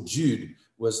Judas or Jude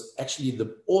was actually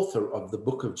the author of the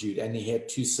book of Jude, and he had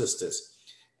two sisters.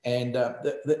 And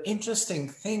the interesting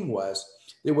thing was,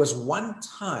 there was one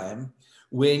time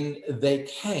when they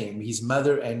came, his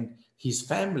mother and his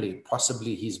family,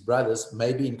 possibly his brothers,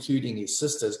 maybe including his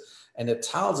sisters, and it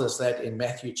tells us that in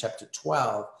Matthew chapter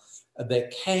 12, they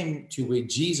came to where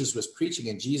Jesus was preaching,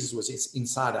 and Jesus was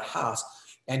inside a house,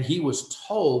 and he was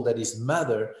told that his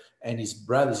mother and his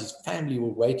brothers, his family, were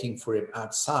waiting for him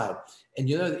outside. And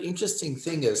the interesting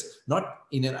thing is, not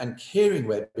in an uncaring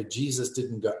way, but Jesus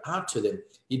didn't go out to them.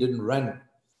 He didn't run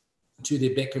to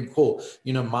their beck and call.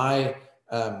 My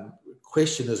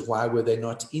question is, why were they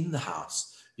not in the house?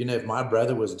 If my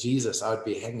brother was Jesus, I'd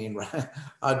be hanging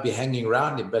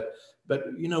around him. But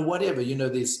whatever,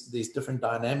 there's different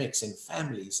dynamics in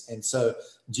families. And so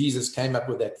Jesus came up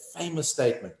with that famous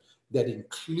statement that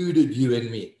included you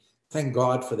and me. Thank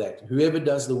God for that. Whoever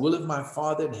does the will of my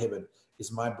Father in heaven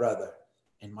is my brother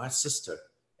and my sister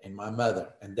and my mother.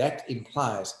 And that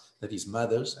implies that his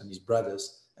mothers and his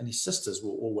brothers and his sisters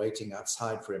were all waiting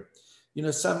outside for him.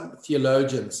 Some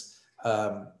theologians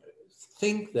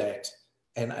think that,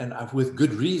 and with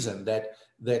good reason, that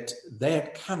they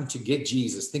had come to get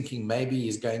Jesus, thinking maybe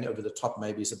he's going over the top,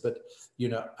 maybe he's a bit,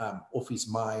 off his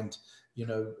mind,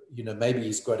 maybe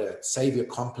he's got a savior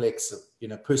complex,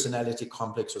 personality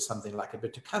complex or something like it,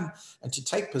 but to come and to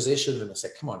take possession of him and say,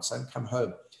 come on, son, come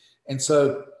home. And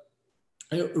so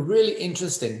really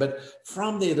interesting. But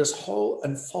from there, this whole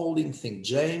unfolding thing,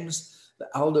 James, the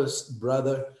eldest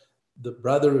brother, the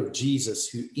brother of Jesus,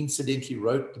 who incidentally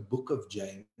wrote the book of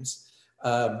James,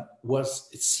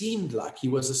 it seemed like he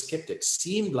was a skeptic,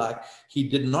 seemed like he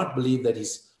did not believe that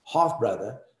his half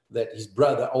brother, that his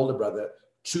brother, older brother,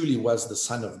 truly was the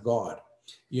Son of God,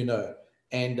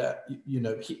 and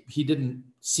he didn't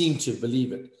seem to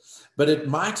believe it. But it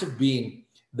might have been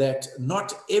that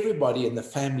not everybody in the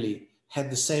family had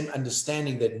the same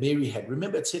understanding that Mary had.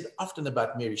 Remember, it said often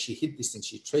about Mary, she hid these things,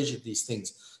 she treasured these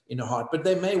things in her heart, but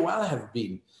they may well have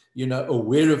been,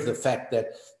 aware of the fact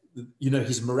that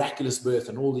his miraculous birth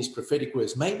and all these prophetic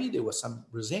words. Maybe there was some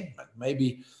resentment.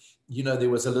 Maybe, there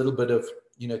was a little bit of,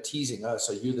 teasing. Oh,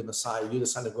 so you're the Messiah, you're the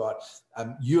Son of God.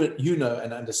 You know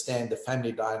and understand the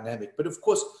family dynamic. But of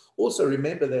course, also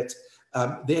remember that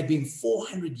there had been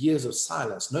 400 years of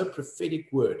silence, no prophetic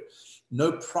word,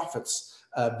 no prophets.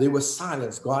 There was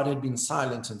silence. God had been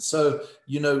silent. And so,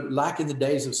 like in the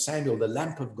days of Samuel, the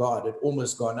lamp of God had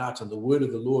almost gone out and the word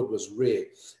of the Lord was rare.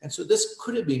 And so this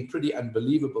could have been pretty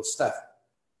unbelievable stuff.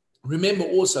 Remember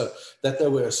also that they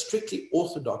were a strictly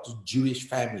Orthodox Jewish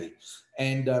family,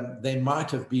 and they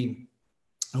might have been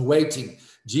awaiting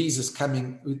Jesus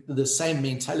coming with the same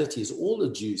mentality as all the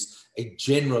Jews, a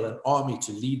general, an army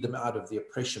to lead them out of the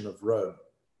oppression of Rome.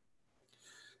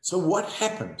 So what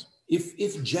happened?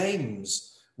 If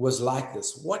James was like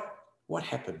this, what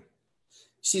happened?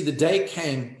 See, the day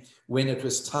came when it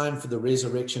was time for the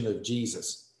resurrection of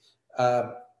Jesus.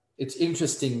 It's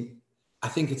interesting. I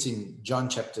think it's in John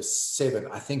chapter 7.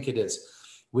 I think it is,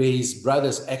 where his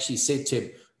brothers actually said to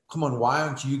him, come on, why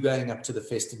aren't you going up to the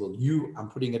festival? I'm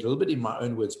putting it a little bit in my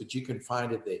own words, but you can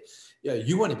find it there.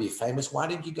 You want to be famous. Why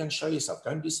don't you go and show yourself?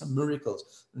 Go and do some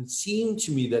miracles. And it seemed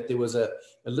to me that there was a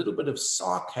little bit of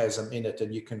sarcasm in it.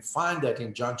 And you can find that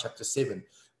in John chapter 7,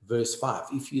 verse 5.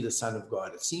 If you're the Son of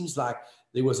God. It seems like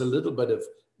there was a little bit of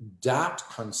doubt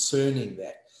concerning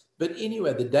that. But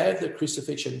anyway, the day of the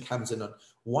crucifixion comes in. On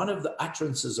one of the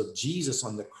utterances of Jesus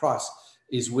on the cross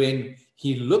is when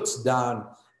he looks down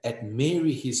at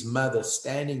Mary, his mother,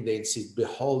 standing there and says,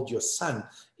 behold your son,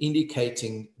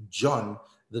 indicating John,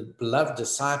 the beloved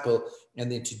disciple,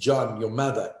 and then to John, your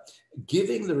mother,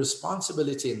 giving the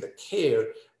responsibility and the care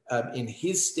in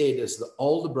his stead as the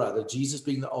older brother, Jesus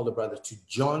being the older brother, to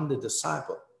John, the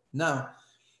disciple. Now,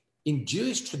 in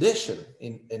Jewish tradition,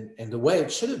 and the way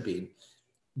it should have been,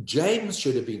 James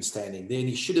should have been standing there, and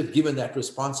he should have given that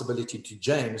responsibility to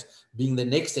James, being the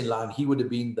next in line. He would have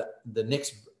been the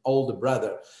next older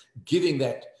brother, giving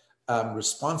that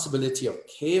responsibility of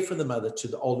care for the mother to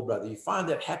the older brother. You find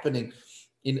that happening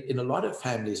in a lot of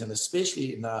families, and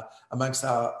especially in amongst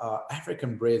our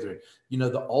African brethren. You know,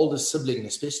 the older sibling,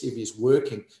 especially if he's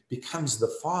working, becomes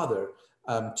the father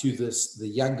to the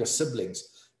younger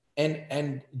siblings.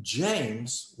 And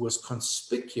James was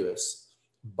conspicuous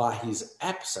by his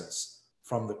absence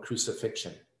from the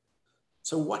crucifixion.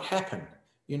 So what happened?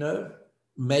 You know,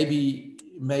 maybe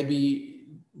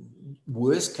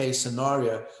worst case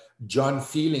scenario, John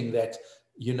feeling that,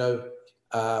 you know,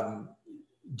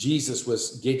 Jesus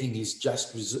was getting his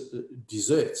just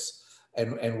deserts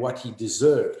and what he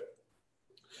deserved.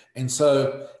 And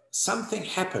so something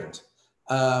happened,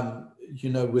 you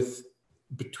know,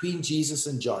 between Jesus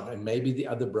and John and maybe the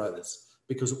other brothers,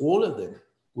 because all of them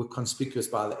were conspicuous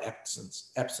by the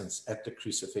absence at the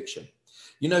crucifixion.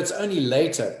 You know, it's only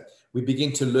later we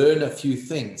begin to learn a few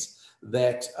things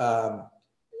that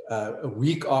a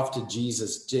week after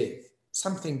Jesus' death,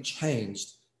 something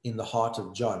changed in the heart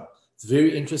of John. It's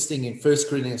very interesting in 1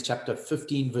 Corinthians chapter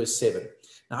 15, verse 7.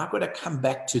 Now, I've got to come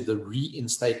back to the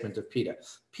reinstatement of Peter.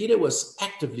 Peter was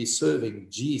actively serving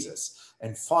Jesus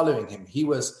and following him. He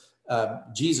was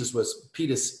Jesus was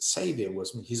Peter's savior,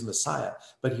 was his Messiah,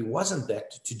 but he wasn't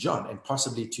that to John and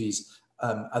possibly to his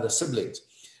other siblings.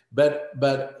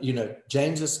 But you know,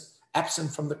 James is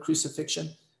absent from the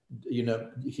crucifixion. You know,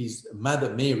 his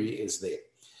mother Mary is there.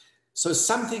 So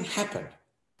something happened.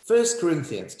 1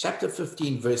 Corinthians chapter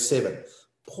 15, verse 7.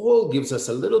 Paul gives us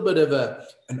a little bit of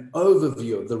an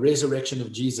overview of the resurrection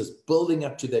of Jesus, building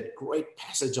up to that great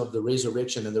passage of the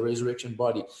resurrection and the resurrection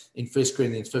body in 1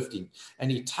 Corinthians 15.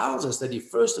 And he tells us that he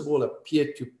first of all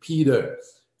appeared to Peter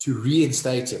to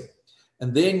reinstate him,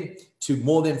 and then to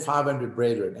more than 500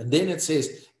 brethren. And then it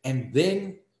says, and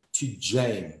then to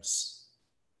James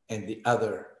and the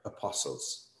other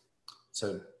apostles.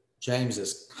 So James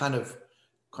is kind of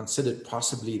considered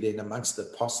possibly then amongst the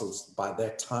apostles by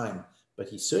that time, but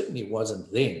he certainly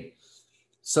wasn't then.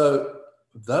 So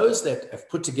those that have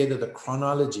put together the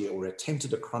chronology or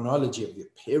attempted a chronology of the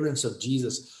appearance of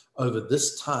Jesus over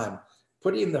this time,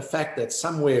 put in the fact that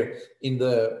somewhere in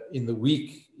the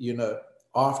week, you know,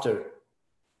 after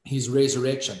his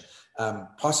resurrection,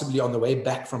 possibly on the way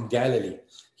back from Galilee,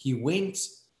 he went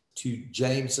to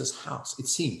James's house. It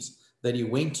seems that he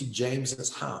went to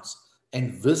James's house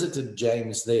and visited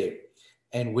James there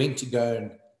and went to go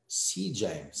and see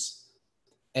James.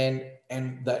 And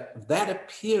that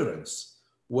appearance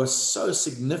was so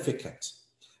significant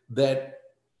that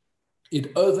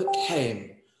it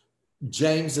overcame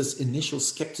James's initial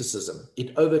skepticism.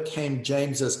 It overcame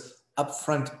James's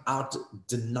upfront out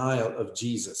denial of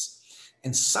Jesus.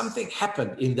 And something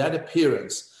happened in that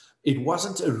appearance. It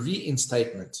wasn't a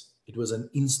reinstatement. It was an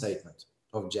instatement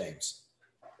of James.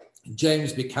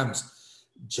 James becomes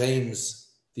James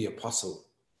the apostle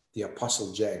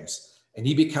James. And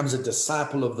he becomes a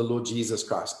disciple of the Lord Jesus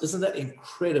Christ. Isn't that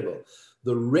incredible?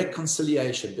 The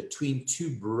reconciliation between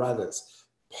two brothers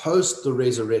post the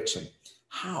resurrection.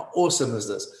 How awesome is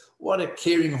this? What a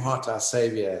caring heart our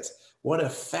Savior has. What a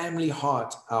family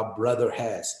heart our brother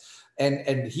has.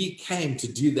 And he came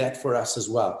to do that for us as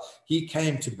well. He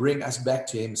came to bring us back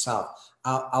to himself,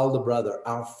 our elder brother,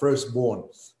 our firstborn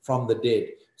from the dead.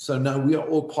 So now we are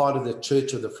all part of the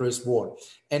church of the firstborn.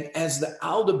 And as the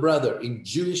elder brother in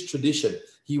Jewish tradition,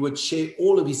 he would share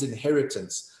all of his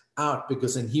inheritance out,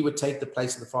 because then he would take the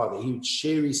place of the father. He would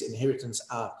share his inheritance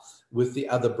out with the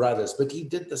other brothers. But he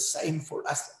did the same for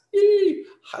us.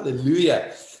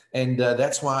 Hallelujah. And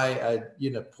that's why,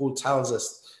 Paul tells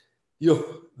us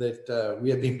that we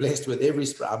have been blessed with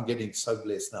I'm getting so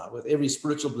blessed now, with every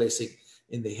spiritual blessing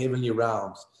in the heavenly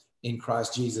realms in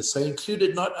Christ Jesus. So he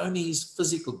included not only his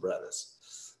physical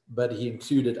brothers, but he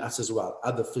included us as well,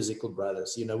 other physical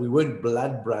brothers. You know, we weren't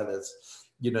blood brothers,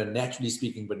 naturally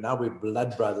speaking, but now we're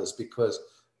blood brothers because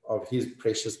of his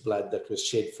precious blood that was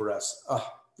shed for us.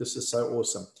 Oh, this is so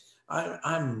awesome.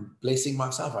 I'm blessing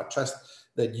myself. I trust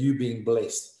that you being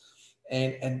blessed.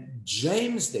 And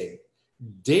James then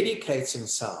dedicates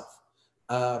himself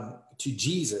to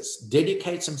Jesus,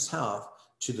 dedicates himself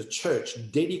to the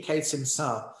church, dedicates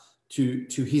himself to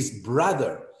his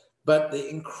brother. But the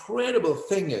incredible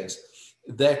thing is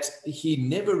that he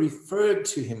never referred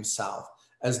to himself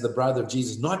as the brother of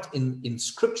Jesus, not in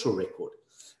scriptural record,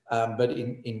 but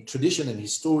in tradition, and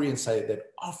historians say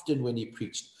that often when he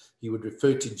preached, he would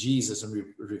refer to Jesus and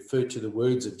refer to the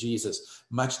words of Jesus,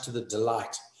 much to the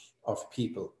delight of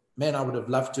people. Man, I would have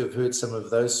loved to have heard some of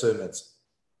those sermons.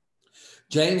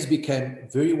 James became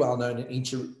very well known and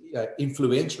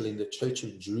influential in the church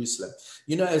of Jerusalem.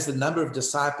 You know, as the number of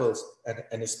disciples,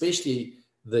 and especially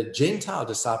the Gentile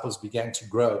disciples, began to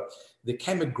grow, there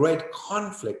came a great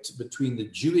conflict between the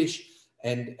Jewish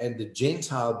and the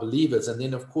Gentile believers. And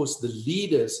then, of course, the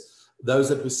leaders, those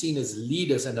that were seen as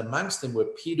leaders, and amongst them were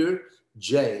Peter,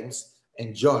 James,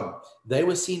 and John. They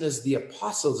were seen as the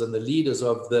apostles and the leaders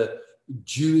of the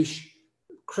Jewish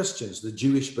Christians, the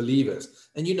Jewish believers.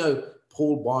 And you know,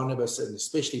 Paul, Barnabas, and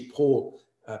especially Paul,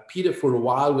 Peter for a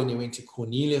while when he went to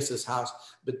Cornelius's house,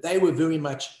 but they were very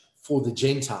much for the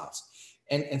Gentiles.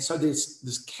 And so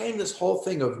this came this whole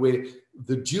thing of where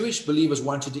the Jewish believers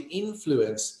wanted to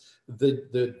influence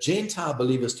the Gentile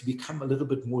believers to become a little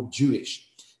bit more Jewish.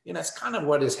 You know, it's kind of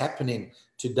what is happening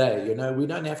today. You know, we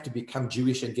don't have to become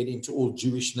Jewish and get into all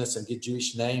Jewishness and get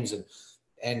Jewish names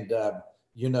and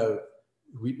you know,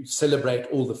 we celebrate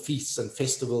all the feasts and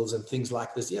festivals and things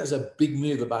like this. Yeah, there's a big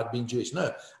move about being Jewish.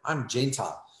 No, I'm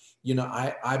Gentile. You know,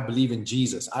 I believe in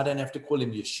Jesus. I don't have to call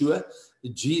him Yeshua.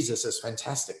 Jesus is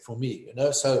fantastic for me, you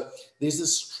know. So there's a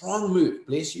strong move.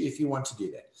 Bless you if you want to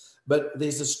do that. But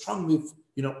there's a strong move,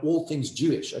 you know, all things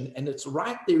Jewish. And it's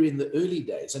right there in the early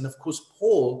days. And of course,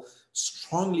 Paul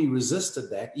strongly resisted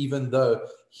that, even though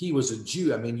he was a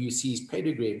Jew. I mean, you see his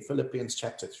pedigree in Philippians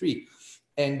chapter 3.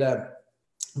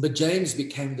 But James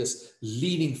became this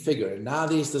leading figure. And now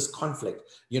there's this conflict,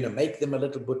 you know, make them a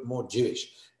little bit more Jewish.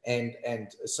 And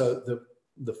so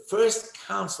the first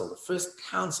council,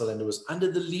 and it was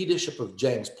under the leadership of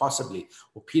James, possibly,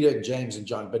 or Peter and James and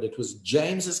John, but it was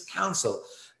James's council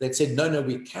that said, no,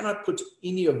 we cannot put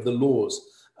any of the laws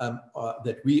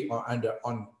that we are under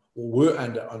on, or were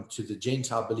under, onto the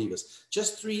Gentile believers.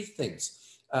 Just three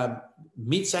things: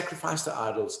 meat sacrificed to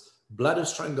idols, blood of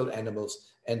strangled animals,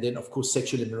 and then, of course,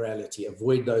 sexual immorality.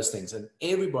 Avoid those things. And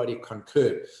everybody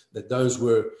concurred that those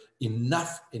were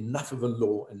enough of a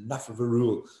law, enough of a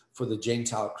rule for the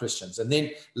Gentile Christians. And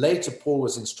then later, Paul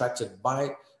was instructed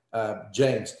by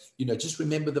James, you know, just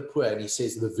remember the poor. And he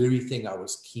says, the very thing I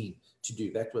was keen to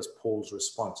do. That was Paul's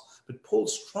response. But Paul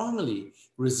strongly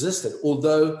resisted,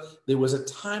 although there was a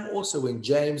time also when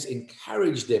James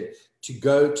encouraged them to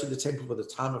go to the temple for the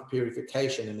time of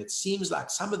purification. And it seems like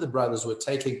some of the brothers were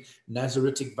taking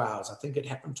Nazaritic vows. I think it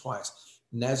happened twice,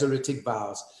 Nazaritic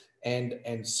vows.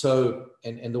 And so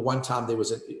the one time there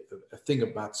was a thing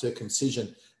about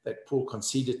circumcision that Paul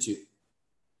conceded to.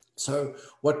 So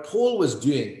what Paul was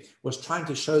doing was trying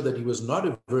to show that he was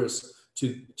not averse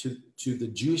to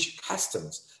the Jewish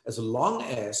customs, as long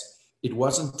as it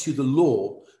wasn't to the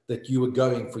law that you were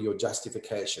going for your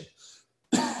justification.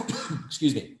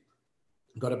 Excuse me.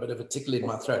 Got a bit of a tickle in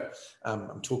my throat.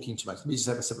 I'm talking too much. Let me just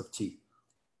have a sip of tea.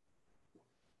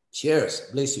 Cheers.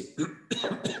 Bless you.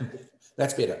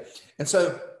 That's better. And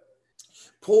so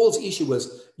Paul's issue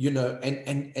was, you know,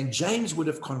 and James would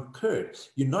have concurred.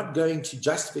 You're not going to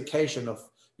justification of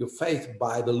your faith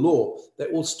by the law. They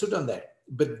all stood on that.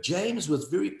 But James was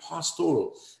very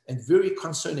pastoral and very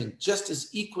concerning, just as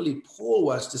equally Paul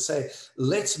was, to say,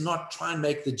 let's not try and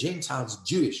make the Gentiles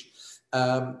Jewish.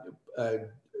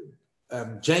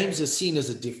 James is seen as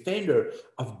a defender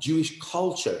of Jewish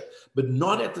culture, but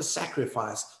not at the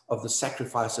sacrifice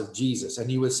of Jesus.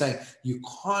 And he was saying, you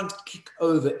can't kick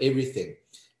over everything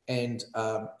and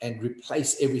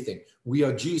replace everything. We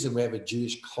are Jews and we have a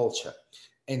Jewish culture.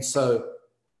 And so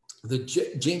the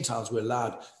Gentiles were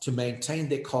allowed to maintain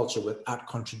their culture without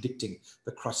contradicting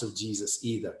the cross of Jesus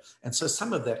either. And so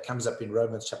some of that comes up in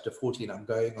Romans chapter 14. I'm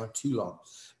going on too long.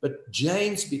 But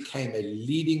James became a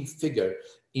leading figure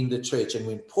in the church. And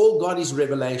when Paul got his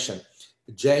revelation,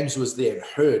 James was there and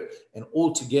heard, and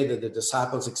altogether the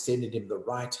disciples extended him the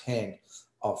right hand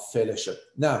of fellowship.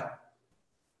 Now,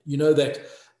 you know that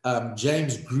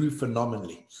James grew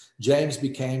phenomenally. James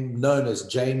became known as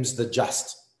James the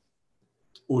Just,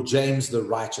 or James the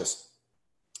Righteous.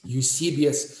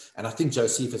 Eusebius, and I think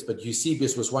Josephus, but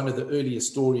Eusebius was one of the early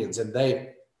historians, and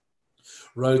they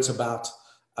wrote about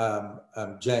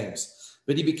James.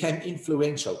 But he became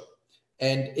influential.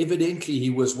 And evidently,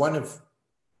 he was one of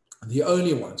the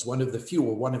only ones, one of the few,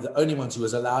 or one of the only ones who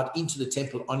was allowed into the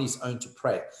temple on his own to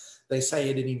pray. They say he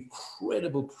had an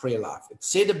incredible prayer life. It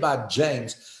said about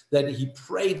James that he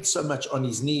prayed so much on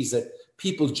his knees that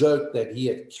people joked that he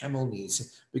had camel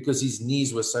knees because his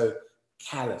knees were so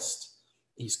calloused.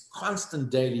 His constant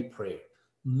daily prayer,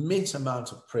 immense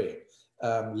amount of prayer,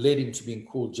 led him to being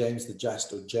called James the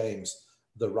Just, or James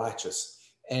the Righteous.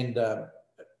 And the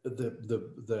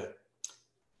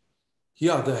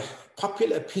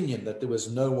popular opinion that there was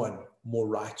no one more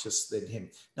righteous than him.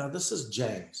 Now, this is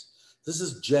James. This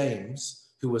is James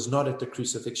who was not at the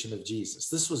crucifixion of Jesus.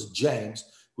 This was James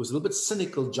who was a little bit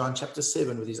cynical, John chapter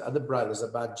 7, with his other brothers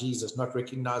about Jesus, not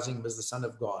recognizing him as the Son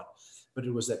of God. But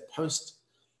it was that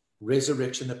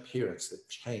post-resurrection appearance that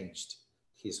changed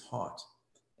his heart.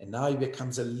 And now he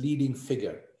becomes a leading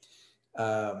figure,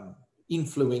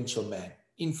 influential man,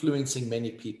 influencing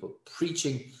many people,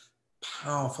 preaching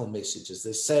powerful messages.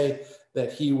 They say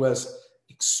that he was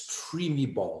extremely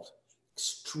bold,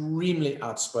 extremely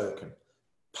outspoken,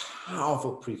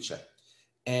 powerful preacher.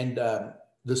 And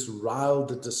this riled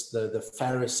the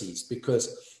Pharisees,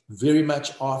 because very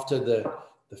much after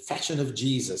the fashion of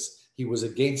Jesus, he was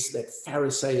against that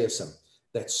Pharisaism,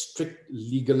 that strict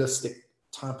legalistic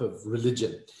type of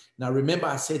religion. Now, remember,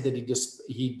 I said that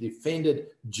he defended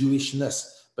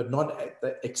Jewishness, but not at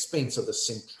the expense of the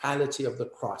centrality of the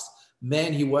cross.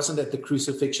 Man, he wasn't at the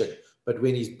crucifixion, but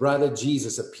when his brother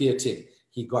Jesus appeared to him,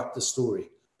 he got the story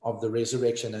of the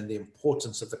resurrection and the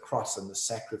importance of the cross and the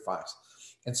sacrifice.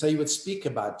 And so he would speak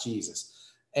about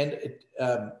Jesus. And it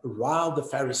riled the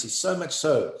Pharisees, so much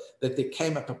so that there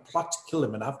came up a plot to kill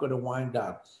him. And I've got to wind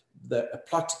down. A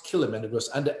plot to kill him, and it was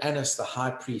under Annas, the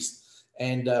high priest.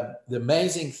 And the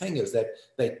amazing thing is that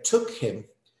they took him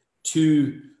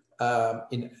to,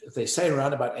 they say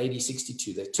around about AD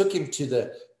 62, they took him to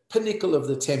the pinnacle of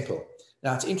the temple.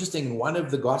 Now, it's interesting, in one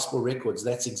of the gospel records,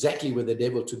 that's exactly where the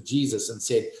devil took Jesus and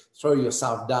said, throw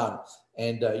yourself down,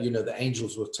 and, the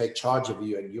angels will take charge of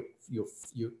you, and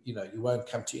you won't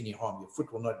come to any harm. Your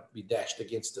foot will not be dashed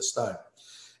against a stone.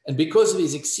 And because of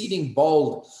his exceeding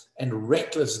bold and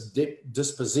reckless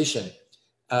disposition,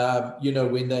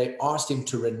 when they asked him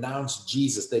to renounce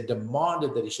Jesus, they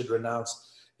demanded that he should renounce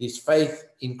his faith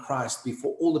in Christ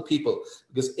before all the people,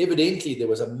 because evidently there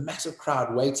was a massive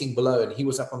crowd waiting below, and he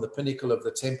was up on the pinnacle of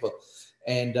the temple.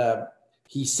 And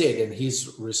he said, and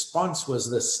his response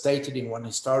was this, stated in one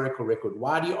historical record: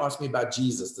 why do you ask me about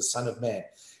Jesus, the Son of Man?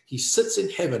 He sits in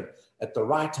heaven at the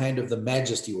right hand of the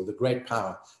majesty, or the great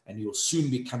power, and he will soon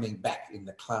be coming back in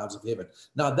the clouds of heaven.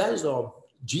 Now, those are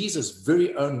Jesus'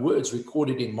 very own words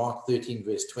recorded in Mark 13,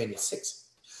 verse 26.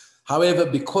 However,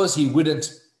 because he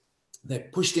wouldn't, they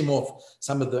pushed him off.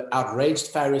 Some of the outraged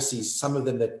Pharisees, some of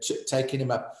them that taken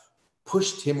him up,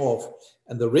 pushed him off.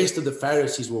 And the rest of the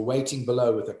Pharisees were waiting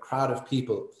below with a crowd of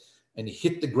people. And he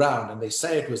hit the ground. And they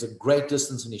say it was a great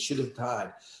distance and he should have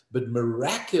died. But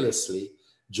miraculously,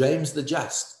 James the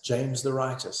just, James the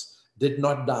righteous, did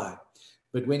not die.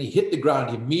 But when he hit the ground,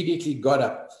 he immediately got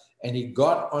up and he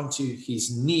got onto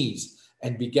his knees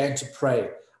and began to pray.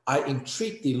 I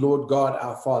entreat thee, Lord God,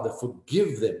 our Father,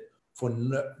 forgive them, for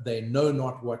they know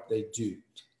not what they do.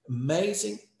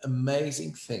 Amazing,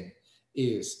 amazing thing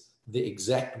is the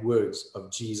exact words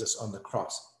of Jesus on the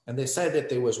cross. And they say that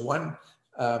there was one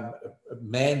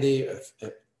man there,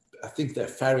 I think the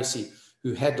Pharisee,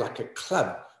 who had like a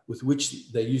club with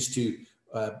which they used to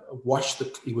wash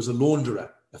he was a launderer,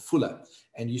 a fuller,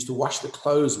 and used to wash the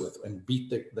clothes with and beat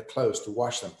the clothes to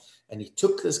wash them. And he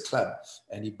took this club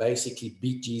and he basically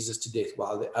beat Jesus to death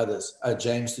while the others,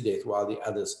 James to death while the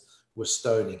others were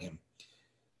stoning him.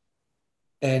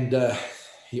 And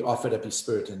he offered up his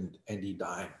spirit and he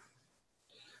died.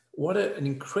 What an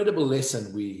incredible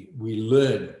lesson we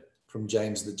learn from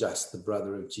James the Just, the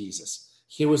brother of Jesus.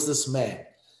 Here was this man,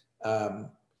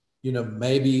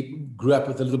 maybe grew up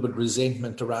with a little bit of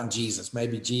resentment around Jesus.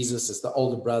 Maybe Jesus is the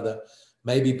older brother,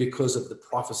 maybe because of the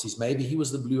prophecies. Maybe he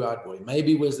was the blue-eyed boy.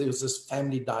 Maybe there was this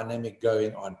family dynamic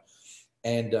going on.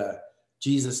 And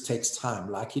Jesus takes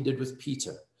time, like he did with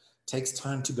Peter, takes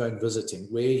time to go and visit him.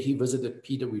 Where he visited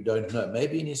Peter, we don't know.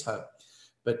 Maybe in his home.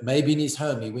 But maybe in his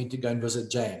home, he went to go and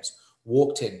visit James,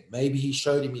 walked in. Maybe he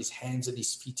showed him his hands and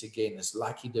his feet again, as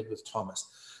like he did with Thomas.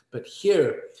 But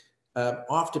here,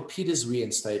 after Peter's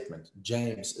reinstatement,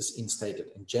 James is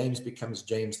instated, and James becomes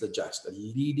James the Just, a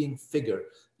leading figure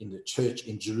in the church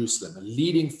in Jerusalem, a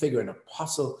leading figure, an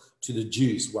apostle to the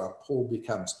Jews, while Paul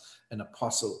becomes an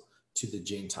apostle to the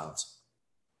Gentiles.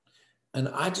 And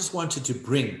I just wanted to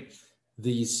bring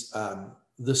this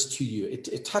to you.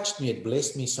 It touched me, it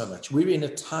blessed me so much. We're in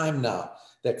a time now,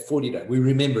 that 40-day, we're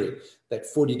remembering that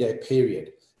 40-day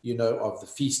period, of the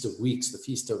Feast of Weeks, the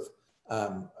Feast of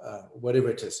whatever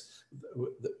it is,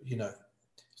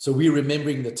 so we're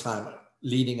remembering the time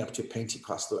leading up to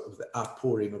Pentecost, the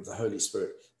outpouring of the Holy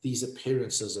Spirit, these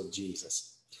appearances of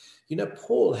Jesus.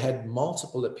 Paul had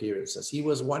multiple appearances. He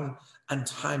was one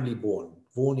untimely born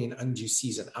in undue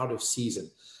season, out of season.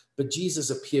 But Jesus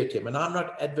appeared to him. And I'm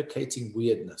not advocating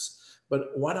weirdness.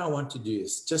 But what I want to do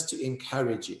is just to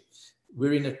encourage you.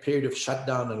 We're in a period of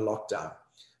shutdown and lockdown.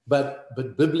 But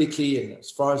biblically, and as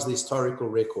far as the historical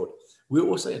record, we're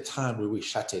also at a time where we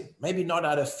shut in. Maybe not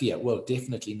out of fear. Well,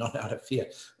 definitely not out of fear,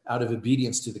 out of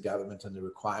obedience to the government and the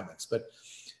requirements. But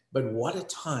But what a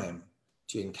time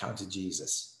to encounter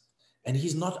Jesus. And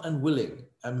he's not unwilling.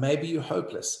 And maybe you're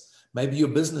hopeless. Maybe your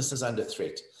business is under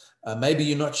threat. Maybe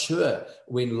you're not sure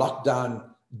when lockdown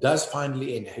does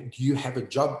finally end. Do you have a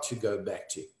job to go back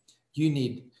to? You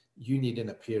need an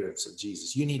appearance of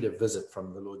Jesus. You need a visit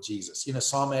from the Lord Jesus.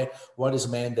 Psalm 8, what is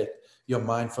man that you're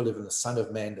mindful of, and the Son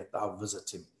of Man that thou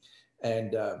visit him?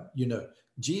 And,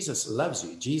 Jesus loves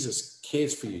you. Jesus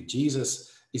cares for you.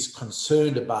 Jesus is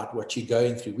concerned about what you're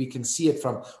going through. We can see it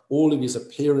from all of his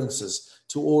appearances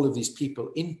to all of these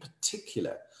people, in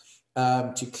particular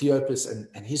to Cleopas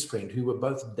and his friend, who were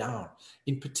both down,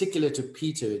 in particular to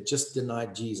Peter, who had just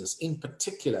denied Jesus, in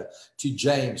particular to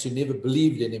James, who never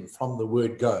believed in him from the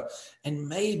word go. And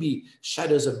maybe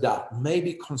shadows of doubt,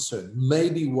 maybe concern,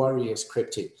 maybe worry has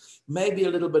crept in, maybe a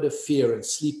little bit of fear and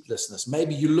sleeplessness.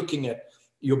 Maybe you're looking at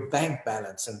your bank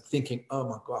balance and thinking, oh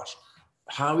my gosh,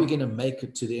 how are we going to make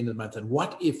it to the end of the month? And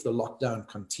what if the lockdown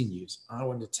continues? I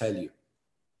want to tell you,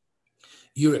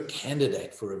 you're a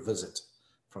candidate for a visit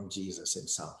from Jesus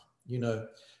himself.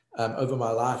 Over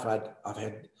my life, I've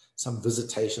had some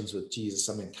visitations with Jesus,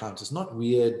 some encounters, not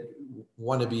weird,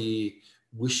 wannabe,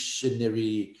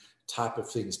 wissionary type of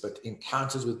things, but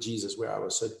encounters with Jesus where I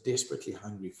was so desperately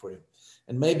hungry for him.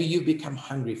 And maybe you've become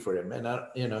hungry for him,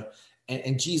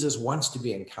 and Jesus wants to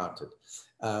be encountered.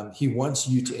 He wants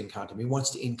you to encounter him. He wants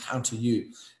to encounter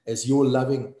you as your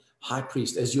loving high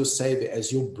priest, as your savior,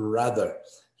 as your brother.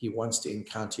 He wants to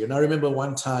encounter you. And I remember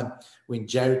one time when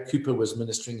Jared Cooper was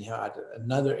ministering here, I had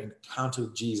another encounter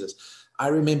with Jesus. I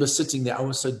remember sitting there. I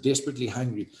was so desperately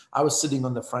hungry. I was sitting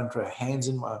on the front row, hands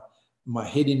in my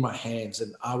head in my hands.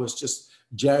 And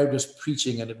Jared was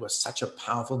preaching, and it was such a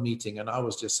powerful meeting. And I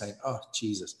was just saying, oh,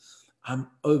 Jesus, I'm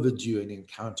overdue an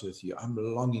encounter with you. I'm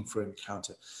longing for an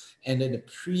encounter. And in a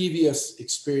previous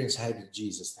experience I had with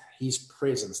Jesus, his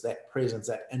presence, that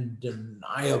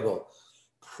undeniable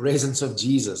presence of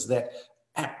Jesus, that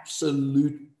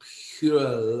absolute pure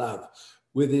love,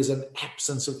 where there's an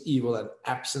absence of evil, an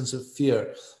absence of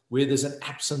fear, where there's an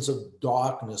absence of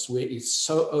darkness, where it's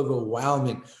so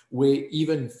overwhelming, where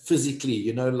even physically,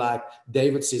 like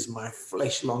David says, my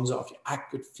flesh longs after you. I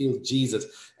could feel Jesus.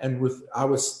 And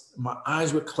my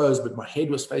eyes were closed, but my head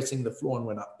was facing the floor. And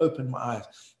when I opened my eyes,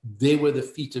 there were the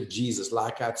feet of Jesus,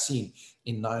 like I'd seen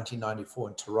in 1994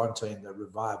 in Toronto in the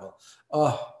revival.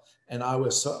 And I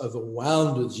was so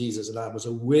overwhelmed with Jesus, and I was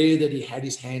aware that he had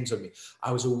his hands on me.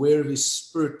 I was aware of his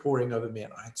spirit pouring over me,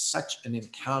 and I had such an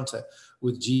encounter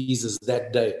with Jesus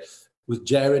that day. With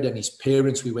Jared and his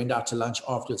parents, we went out to lunch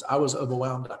afterwards. I was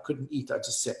overwhelmed. I couldn't eat. I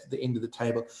just sat at the end of the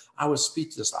table. I was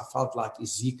speechless. I felt like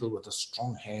Ezekiel with a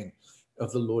strong hand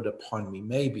of the Lord upon me.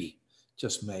 Maybe,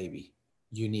 just maybe,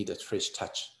 you need a fresh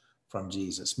touch from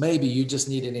Jesus. Maybe you just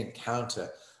need an encounter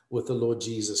with the Lord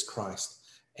Jesus Christ.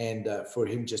 And for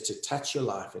him just to touch your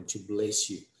life and to bless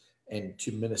you and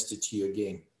to minister to you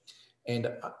again. And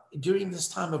during this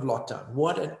time of lockdown,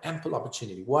 what an ample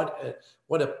opportunity, what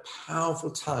a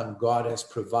powerful time God has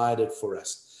provided for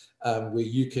us, where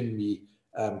you can be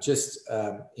just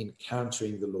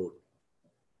encountering the Lord.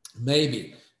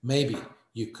 Maybe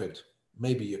you could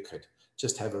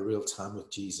just have a real time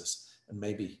with Jesus, and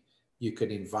maybe you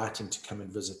could invite him to come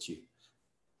and visit you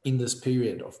in this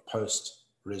period of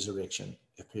post-resurrection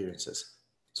appearances.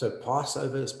 So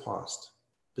Passover is past,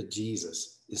 but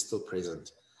Jesus is still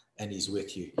present, and he's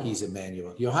with you. He's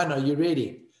Emmanuel. Johan, are you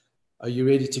ready? Are you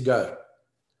ready to go?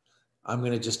 I'm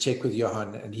going to just check with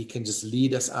Johan, and he can just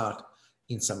lead us out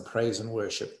in some praise and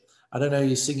worship. I don't know who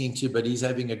he's singing to, but he's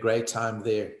having a great time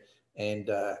there. And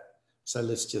so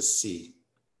let's just see.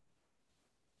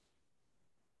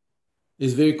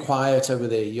 It's very quiet over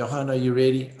there. Johan, are you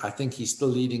ready? I think he's still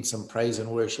leading some praise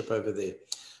and worship over there.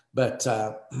 But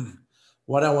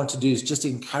what I want to do is just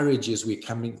encourage you as we're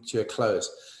coming to a close.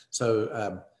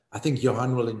 So I think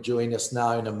Johan will join us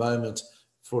now in a moment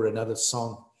for another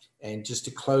song and just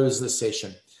to close the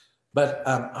session. But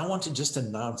I want to just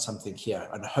announce something here,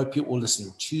 and I hope you're all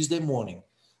listening. Tuesday morning,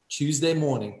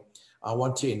 I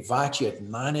want to invite you at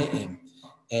 9 a.m.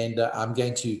 And I'm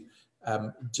going to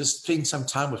just spend some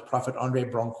time with Prophet Andre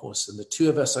Bronkhorst, and the two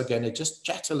of us are going to just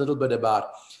chat a little bit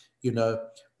about,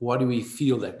 what do we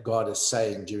feel that God is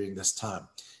saying during this time?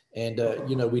 And,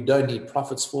 we don't need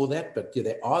prophets for that, but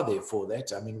they are there for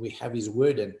that. I mean, we have his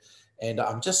word, and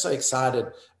I'm just so excited.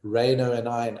 Rainer and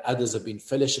I and others have been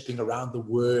fellowshipping around the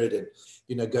word and,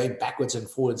 going backwards and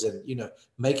forwards and,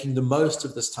 making the most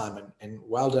of this time. And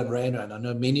well done, Rainer. And I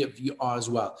know many of you are as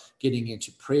well, getting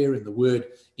into prayer and the word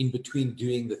in between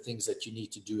doing the things that you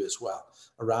need to do as well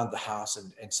around the house.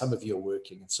 And some of you are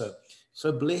working. And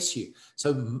so bless you.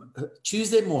 So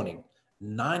Tuesday morning,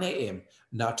 9 a.m.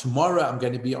 Now, tomorrow I'm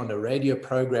going to be on a radio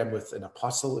program with an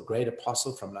apostle, a great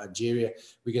apostle from Nigeria.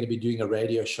 We're going to be doing a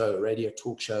radio show, a radio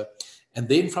talk show. And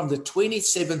then from the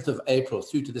 27th of April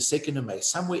through to the 2nd of May,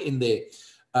 somewhere in there,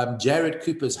 Jared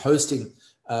Cooper is hosting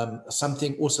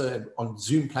something also on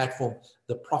Zoom platform,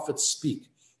 The Prophets Speak.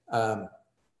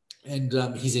 And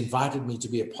he's invited me to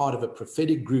be a part of a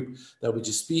prophetic group that will be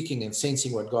just speaking and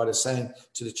sensing what God is saying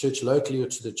to the church locally or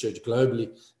to the church globally,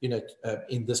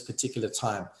 in this particular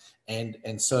time.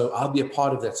 And so I'll be a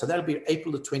part of that. So that'll be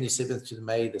April the 27th to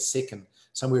May the 2nd,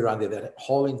 somewhere around there, that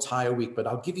whole entire week. But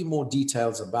I'll give you more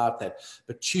details about that.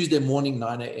 But Tuesday morning,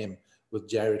 9 a.m. with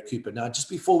Jared Cooper. Now, just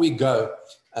before we go,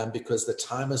 because the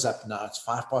time is up now, it's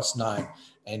 9:05,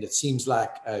 and it seems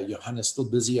like Johanna's still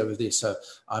busy over there, so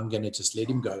I'm going to just let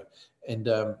him go. And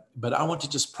but I want to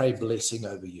just pray blessing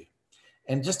over you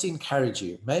and just encourage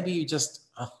you. Maybe you just,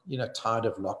 tired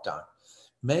of lockdown.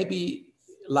 Maybe,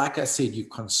 like I said, you're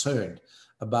concerned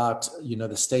about,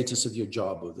 the status of your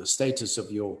job or the status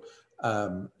of your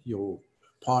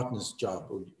partner's job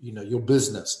or, your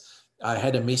business. I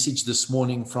had a message this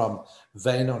morning from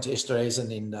Wynand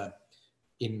Esterhuizen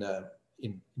in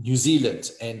New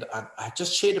Zealand, and I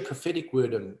just shared a prophetic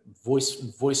word and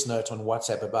voice note on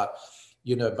WhatsApp about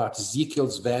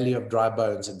Ezekiel's valley of dry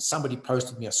bones, and somebody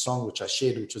posted me a song which I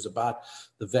shared, which was about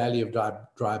the valley of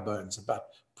dry bones, about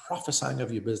prophesying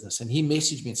of your business. And he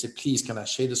messaged me and said, please, can I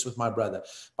share this with my brother?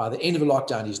 By the end of the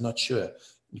lockdown, he's not sure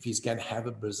if he's going to have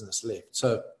a business left.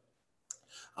 So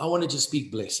I want to just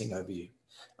speak blessing over you.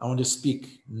 I want to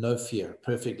speak no fear,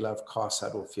 perfect love casts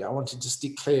out all fear. I want to just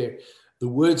declare the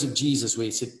words of Jesus where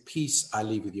he said, peace I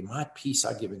leave with you, my peace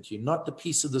I give unto you, not the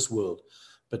peace of this world,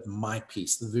 but my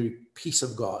peace, the very peace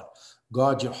of God.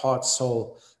 Guard your heart,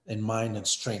 soul, and mind and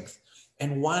strength.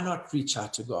 And why not reach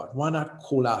out to God? Why not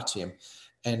call out to him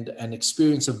and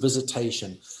experience a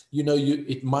visitation?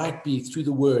 It might be through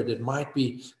the word. It might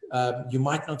be, you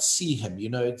might not see him.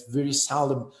 It's very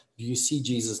seldom do you see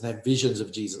Jesus and have visions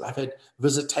of Jesus. I've had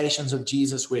visitations of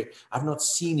Jesus where I've not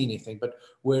seen anything, but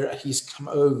where he's come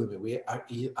over me, where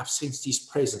I've sensed his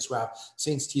presence, where I've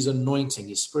sensed his anointing,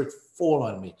 his spirit fall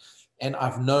on me. And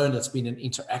I've known it's been an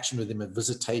interaction with him, a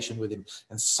visitation with him,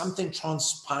 and something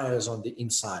transpires on the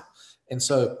inside. And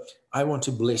so I want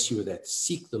to bless you with that.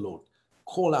 Seek the Lord,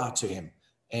 call out to him,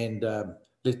 and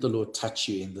let the Lord touch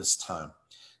you in this time.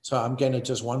 So I'm going to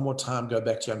just one more time go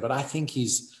back to him, but I think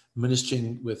he's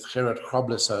ministering with Gerard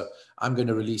Krobler, so I'm going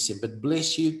to release him. But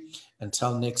bless you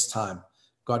until next time.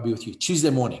 God be with you. Tuesday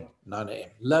morning, 9 a.m.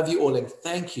 Love you all, and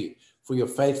thank you for your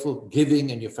faithful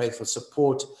giving and your faithful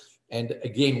support. And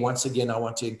again, once again, I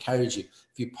want to encourage you.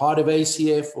 If you're part of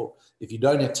ACF or if you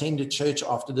don't attend a church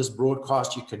after this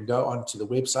broadcast, you can go onto the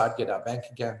website, get our bank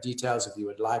account details if you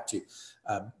would like to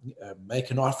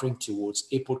make an offering towards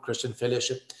Airport Christian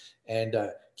Fellowship and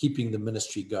keeping the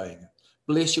ministry going.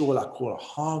 Bless you all. I call a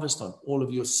harvest on all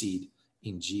of your seed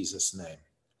in Jesus' name.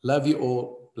 Love you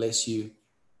all. Bless you.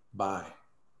 Bye.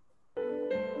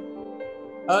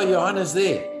 Oh, Johanna's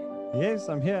there. Yes,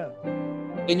 I'm here.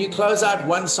 Can you close out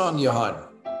one song, Johan?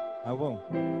 I will.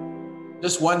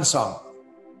 Just one song.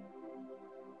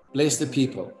 Bless the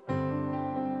people.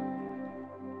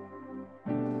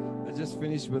 I just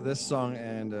finished with this song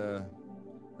and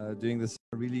doing this.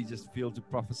 I really just feel to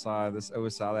prophesy this over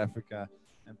South Africa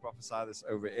and prophesy this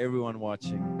over everyone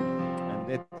watching. And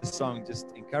let the song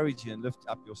just encourage you and lift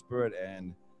up your spirit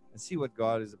and see what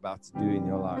God is about to do in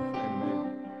your life.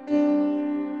 Amen.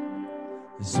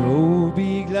 So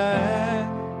be glad,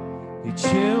 ye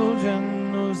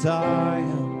children of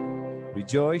Zion,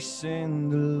 rejoice in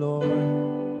the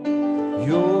Lord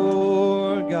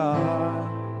your God,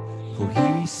 for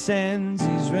he sends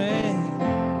his rain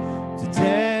to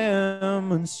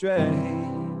demonstrate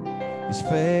his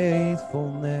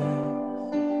faithfulness.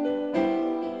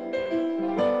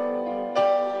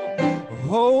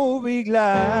 Oh, be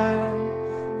glad,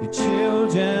 ye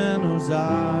children of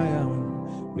Zion,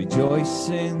 rejoice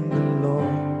in the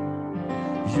Lord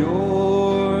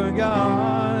your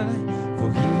God,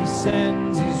 for he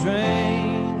sends his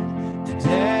rain to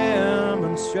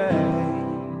demonstrate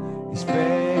his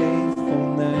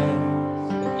faithfulness.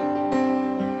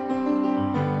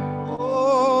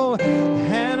 Oh,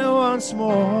 and once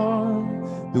more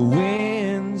the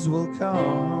winds will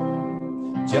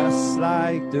come, just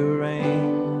like the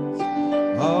rains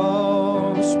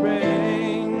of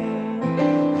spring,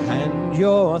 and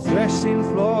your threshing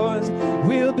floors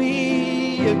will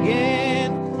be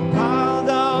again piled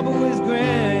up with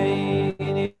grain,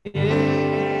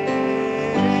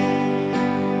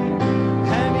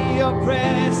 and your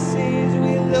presses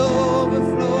will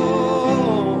overflow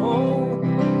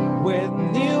with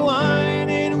new wine.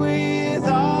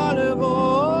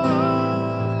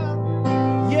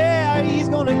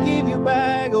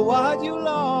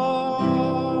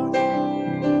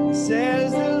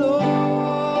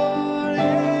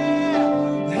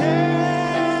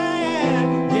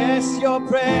 Yes, your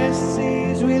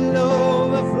presses will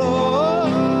overflow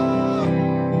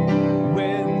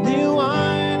with new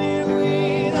wine and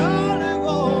with olive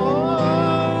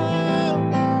oil.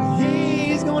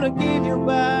 He's gonna give you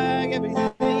back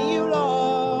everything you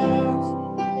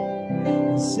lost,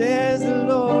 says the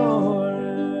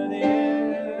Lord.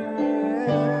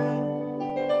 Yeah.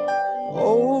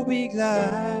 Oh, be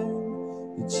glad,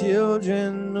 the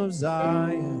children of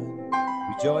Zion,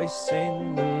 rejoice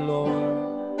in the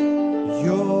Lord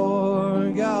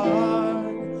your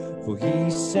God, for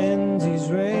he sends his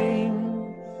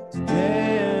rain to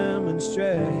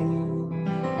demonstrate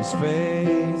his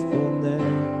faithfulness.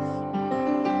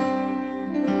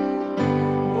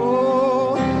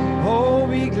 Oh,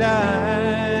 be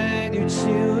glad, you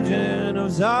children of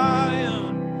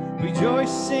Zion,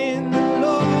 rejoice in the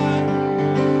Lord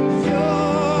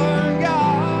your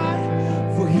God,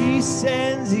 for he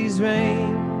sends his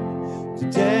rain to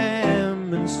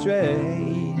demonstrate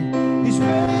his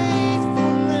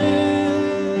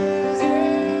faithfulness.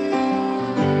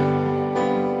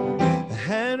 Yeah.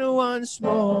 And once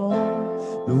more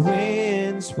the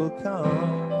winds will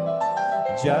come,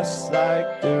 just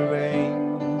like the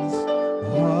rains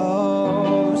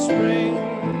of spring.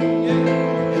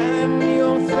 Yeah. And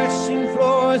your threshing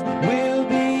floors will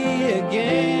be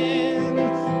again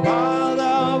piled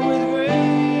up with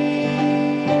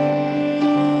grain,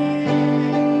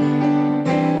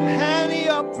 and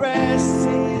your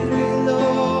presses will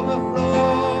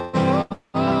overflow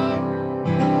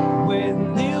with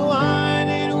new wine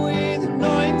and with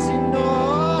anointing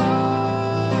oil.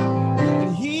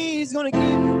 And he's gonna give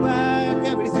you back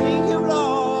everything you've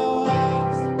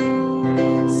lost,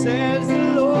 says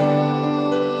the Lord.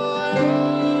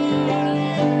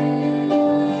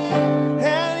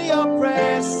 And your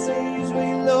presses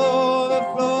will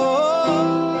overflow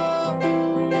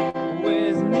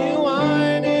with new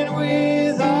wine and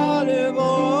with olive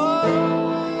oil.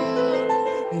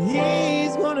 And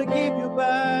he's gonna give you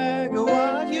back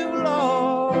what you've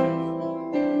lost,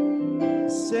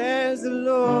 says the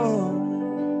Lord.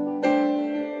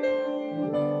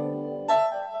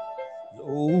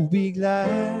 Oh, be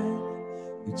glad,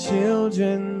 you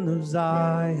children of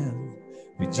Zion,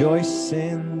 rejoice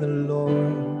in the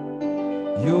Lord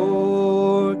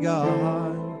your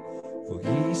God, for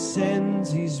he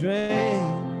sends his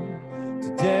rain to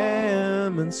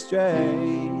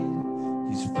demonstrate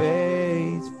his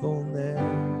faithfulness.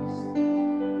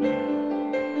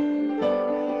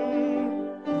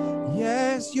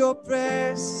 Yes, your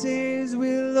presses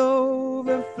will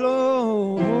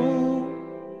overflow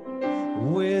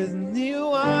with new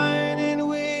wine and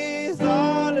with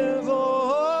olive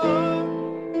oil.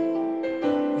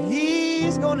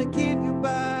 He's gonna give you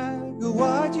back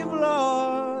what you've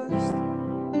lost,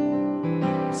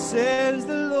 says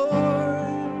the Lord.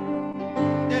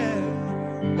 Yeah.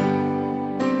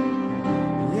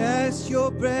 Yes,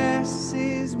 your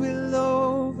presses will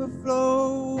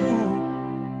overflow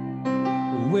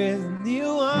with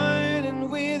new wine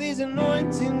and with his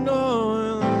anointing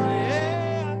oil.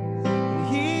 Yeah.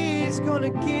 He's gonna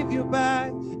give you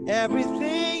back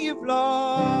everything you've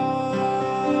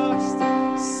lost,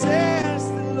 says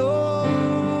the Lord.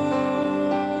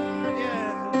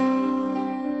 Yeah.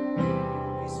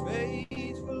 He's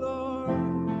faithful, Lord.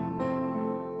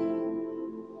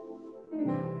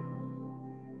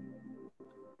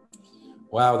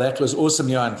 Wow, that was awesome,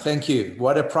 Johan. Thank you.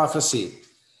 What a prophecy.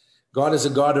 God is a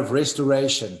God of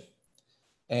restoration.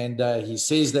 And he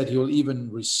says that he will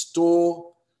even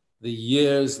restore the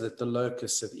years that the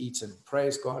locusts have eaten.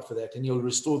 Praise God for that. And he'll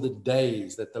restore the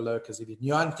days that the locusts have eaten.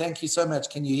 Johan, thank you so much.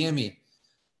 Can you hear me?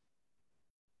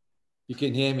 You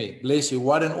can hear me. Bless you.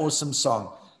 What an awesome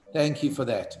song. Thank you for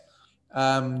that.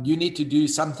 You need to do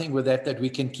something with that we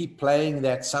can keep playing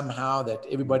that somehow, that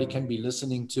everybody can be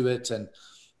listening to it. And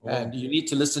you need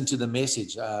to listen to the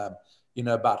message,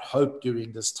 about hope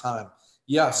during this time.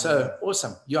 Yeah, so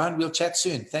awesome. Johan, we'll chat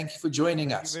soon. Thank you for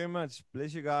joining us. Thank you very much.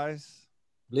 Bless you guys.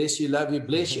 Bless you, love you.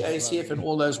 Bless you, ACF, and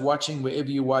all those watching, wherever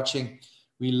you're watching.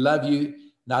 We love you.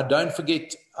 Now, don't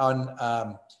forget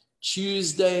on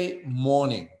Tuesday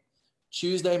morning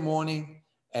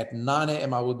at 9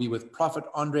 a.m., I will be with Prophet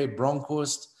Andre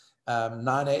Bronkhorst,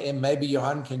 9 a.m. Maybe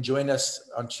Johan can join us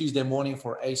on Tuesday morning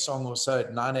for a song or so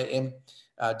at 9 a.m.,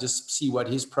 just see what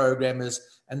his program is.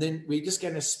 And then we're just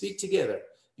going to speak together,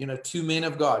 two men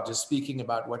of God, just speaking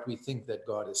about what we think that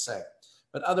God is saying.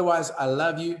 But otherwise, I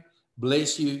love you.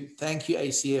 Bless you. Thank you,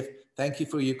 ACF. Thank you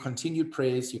for your continued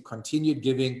prayers, your continued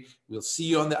giving. We'll see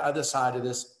you on the other side of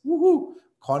this. Woohoo!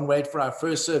 Can't wait for our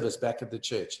first service back at the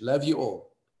church. Love you all.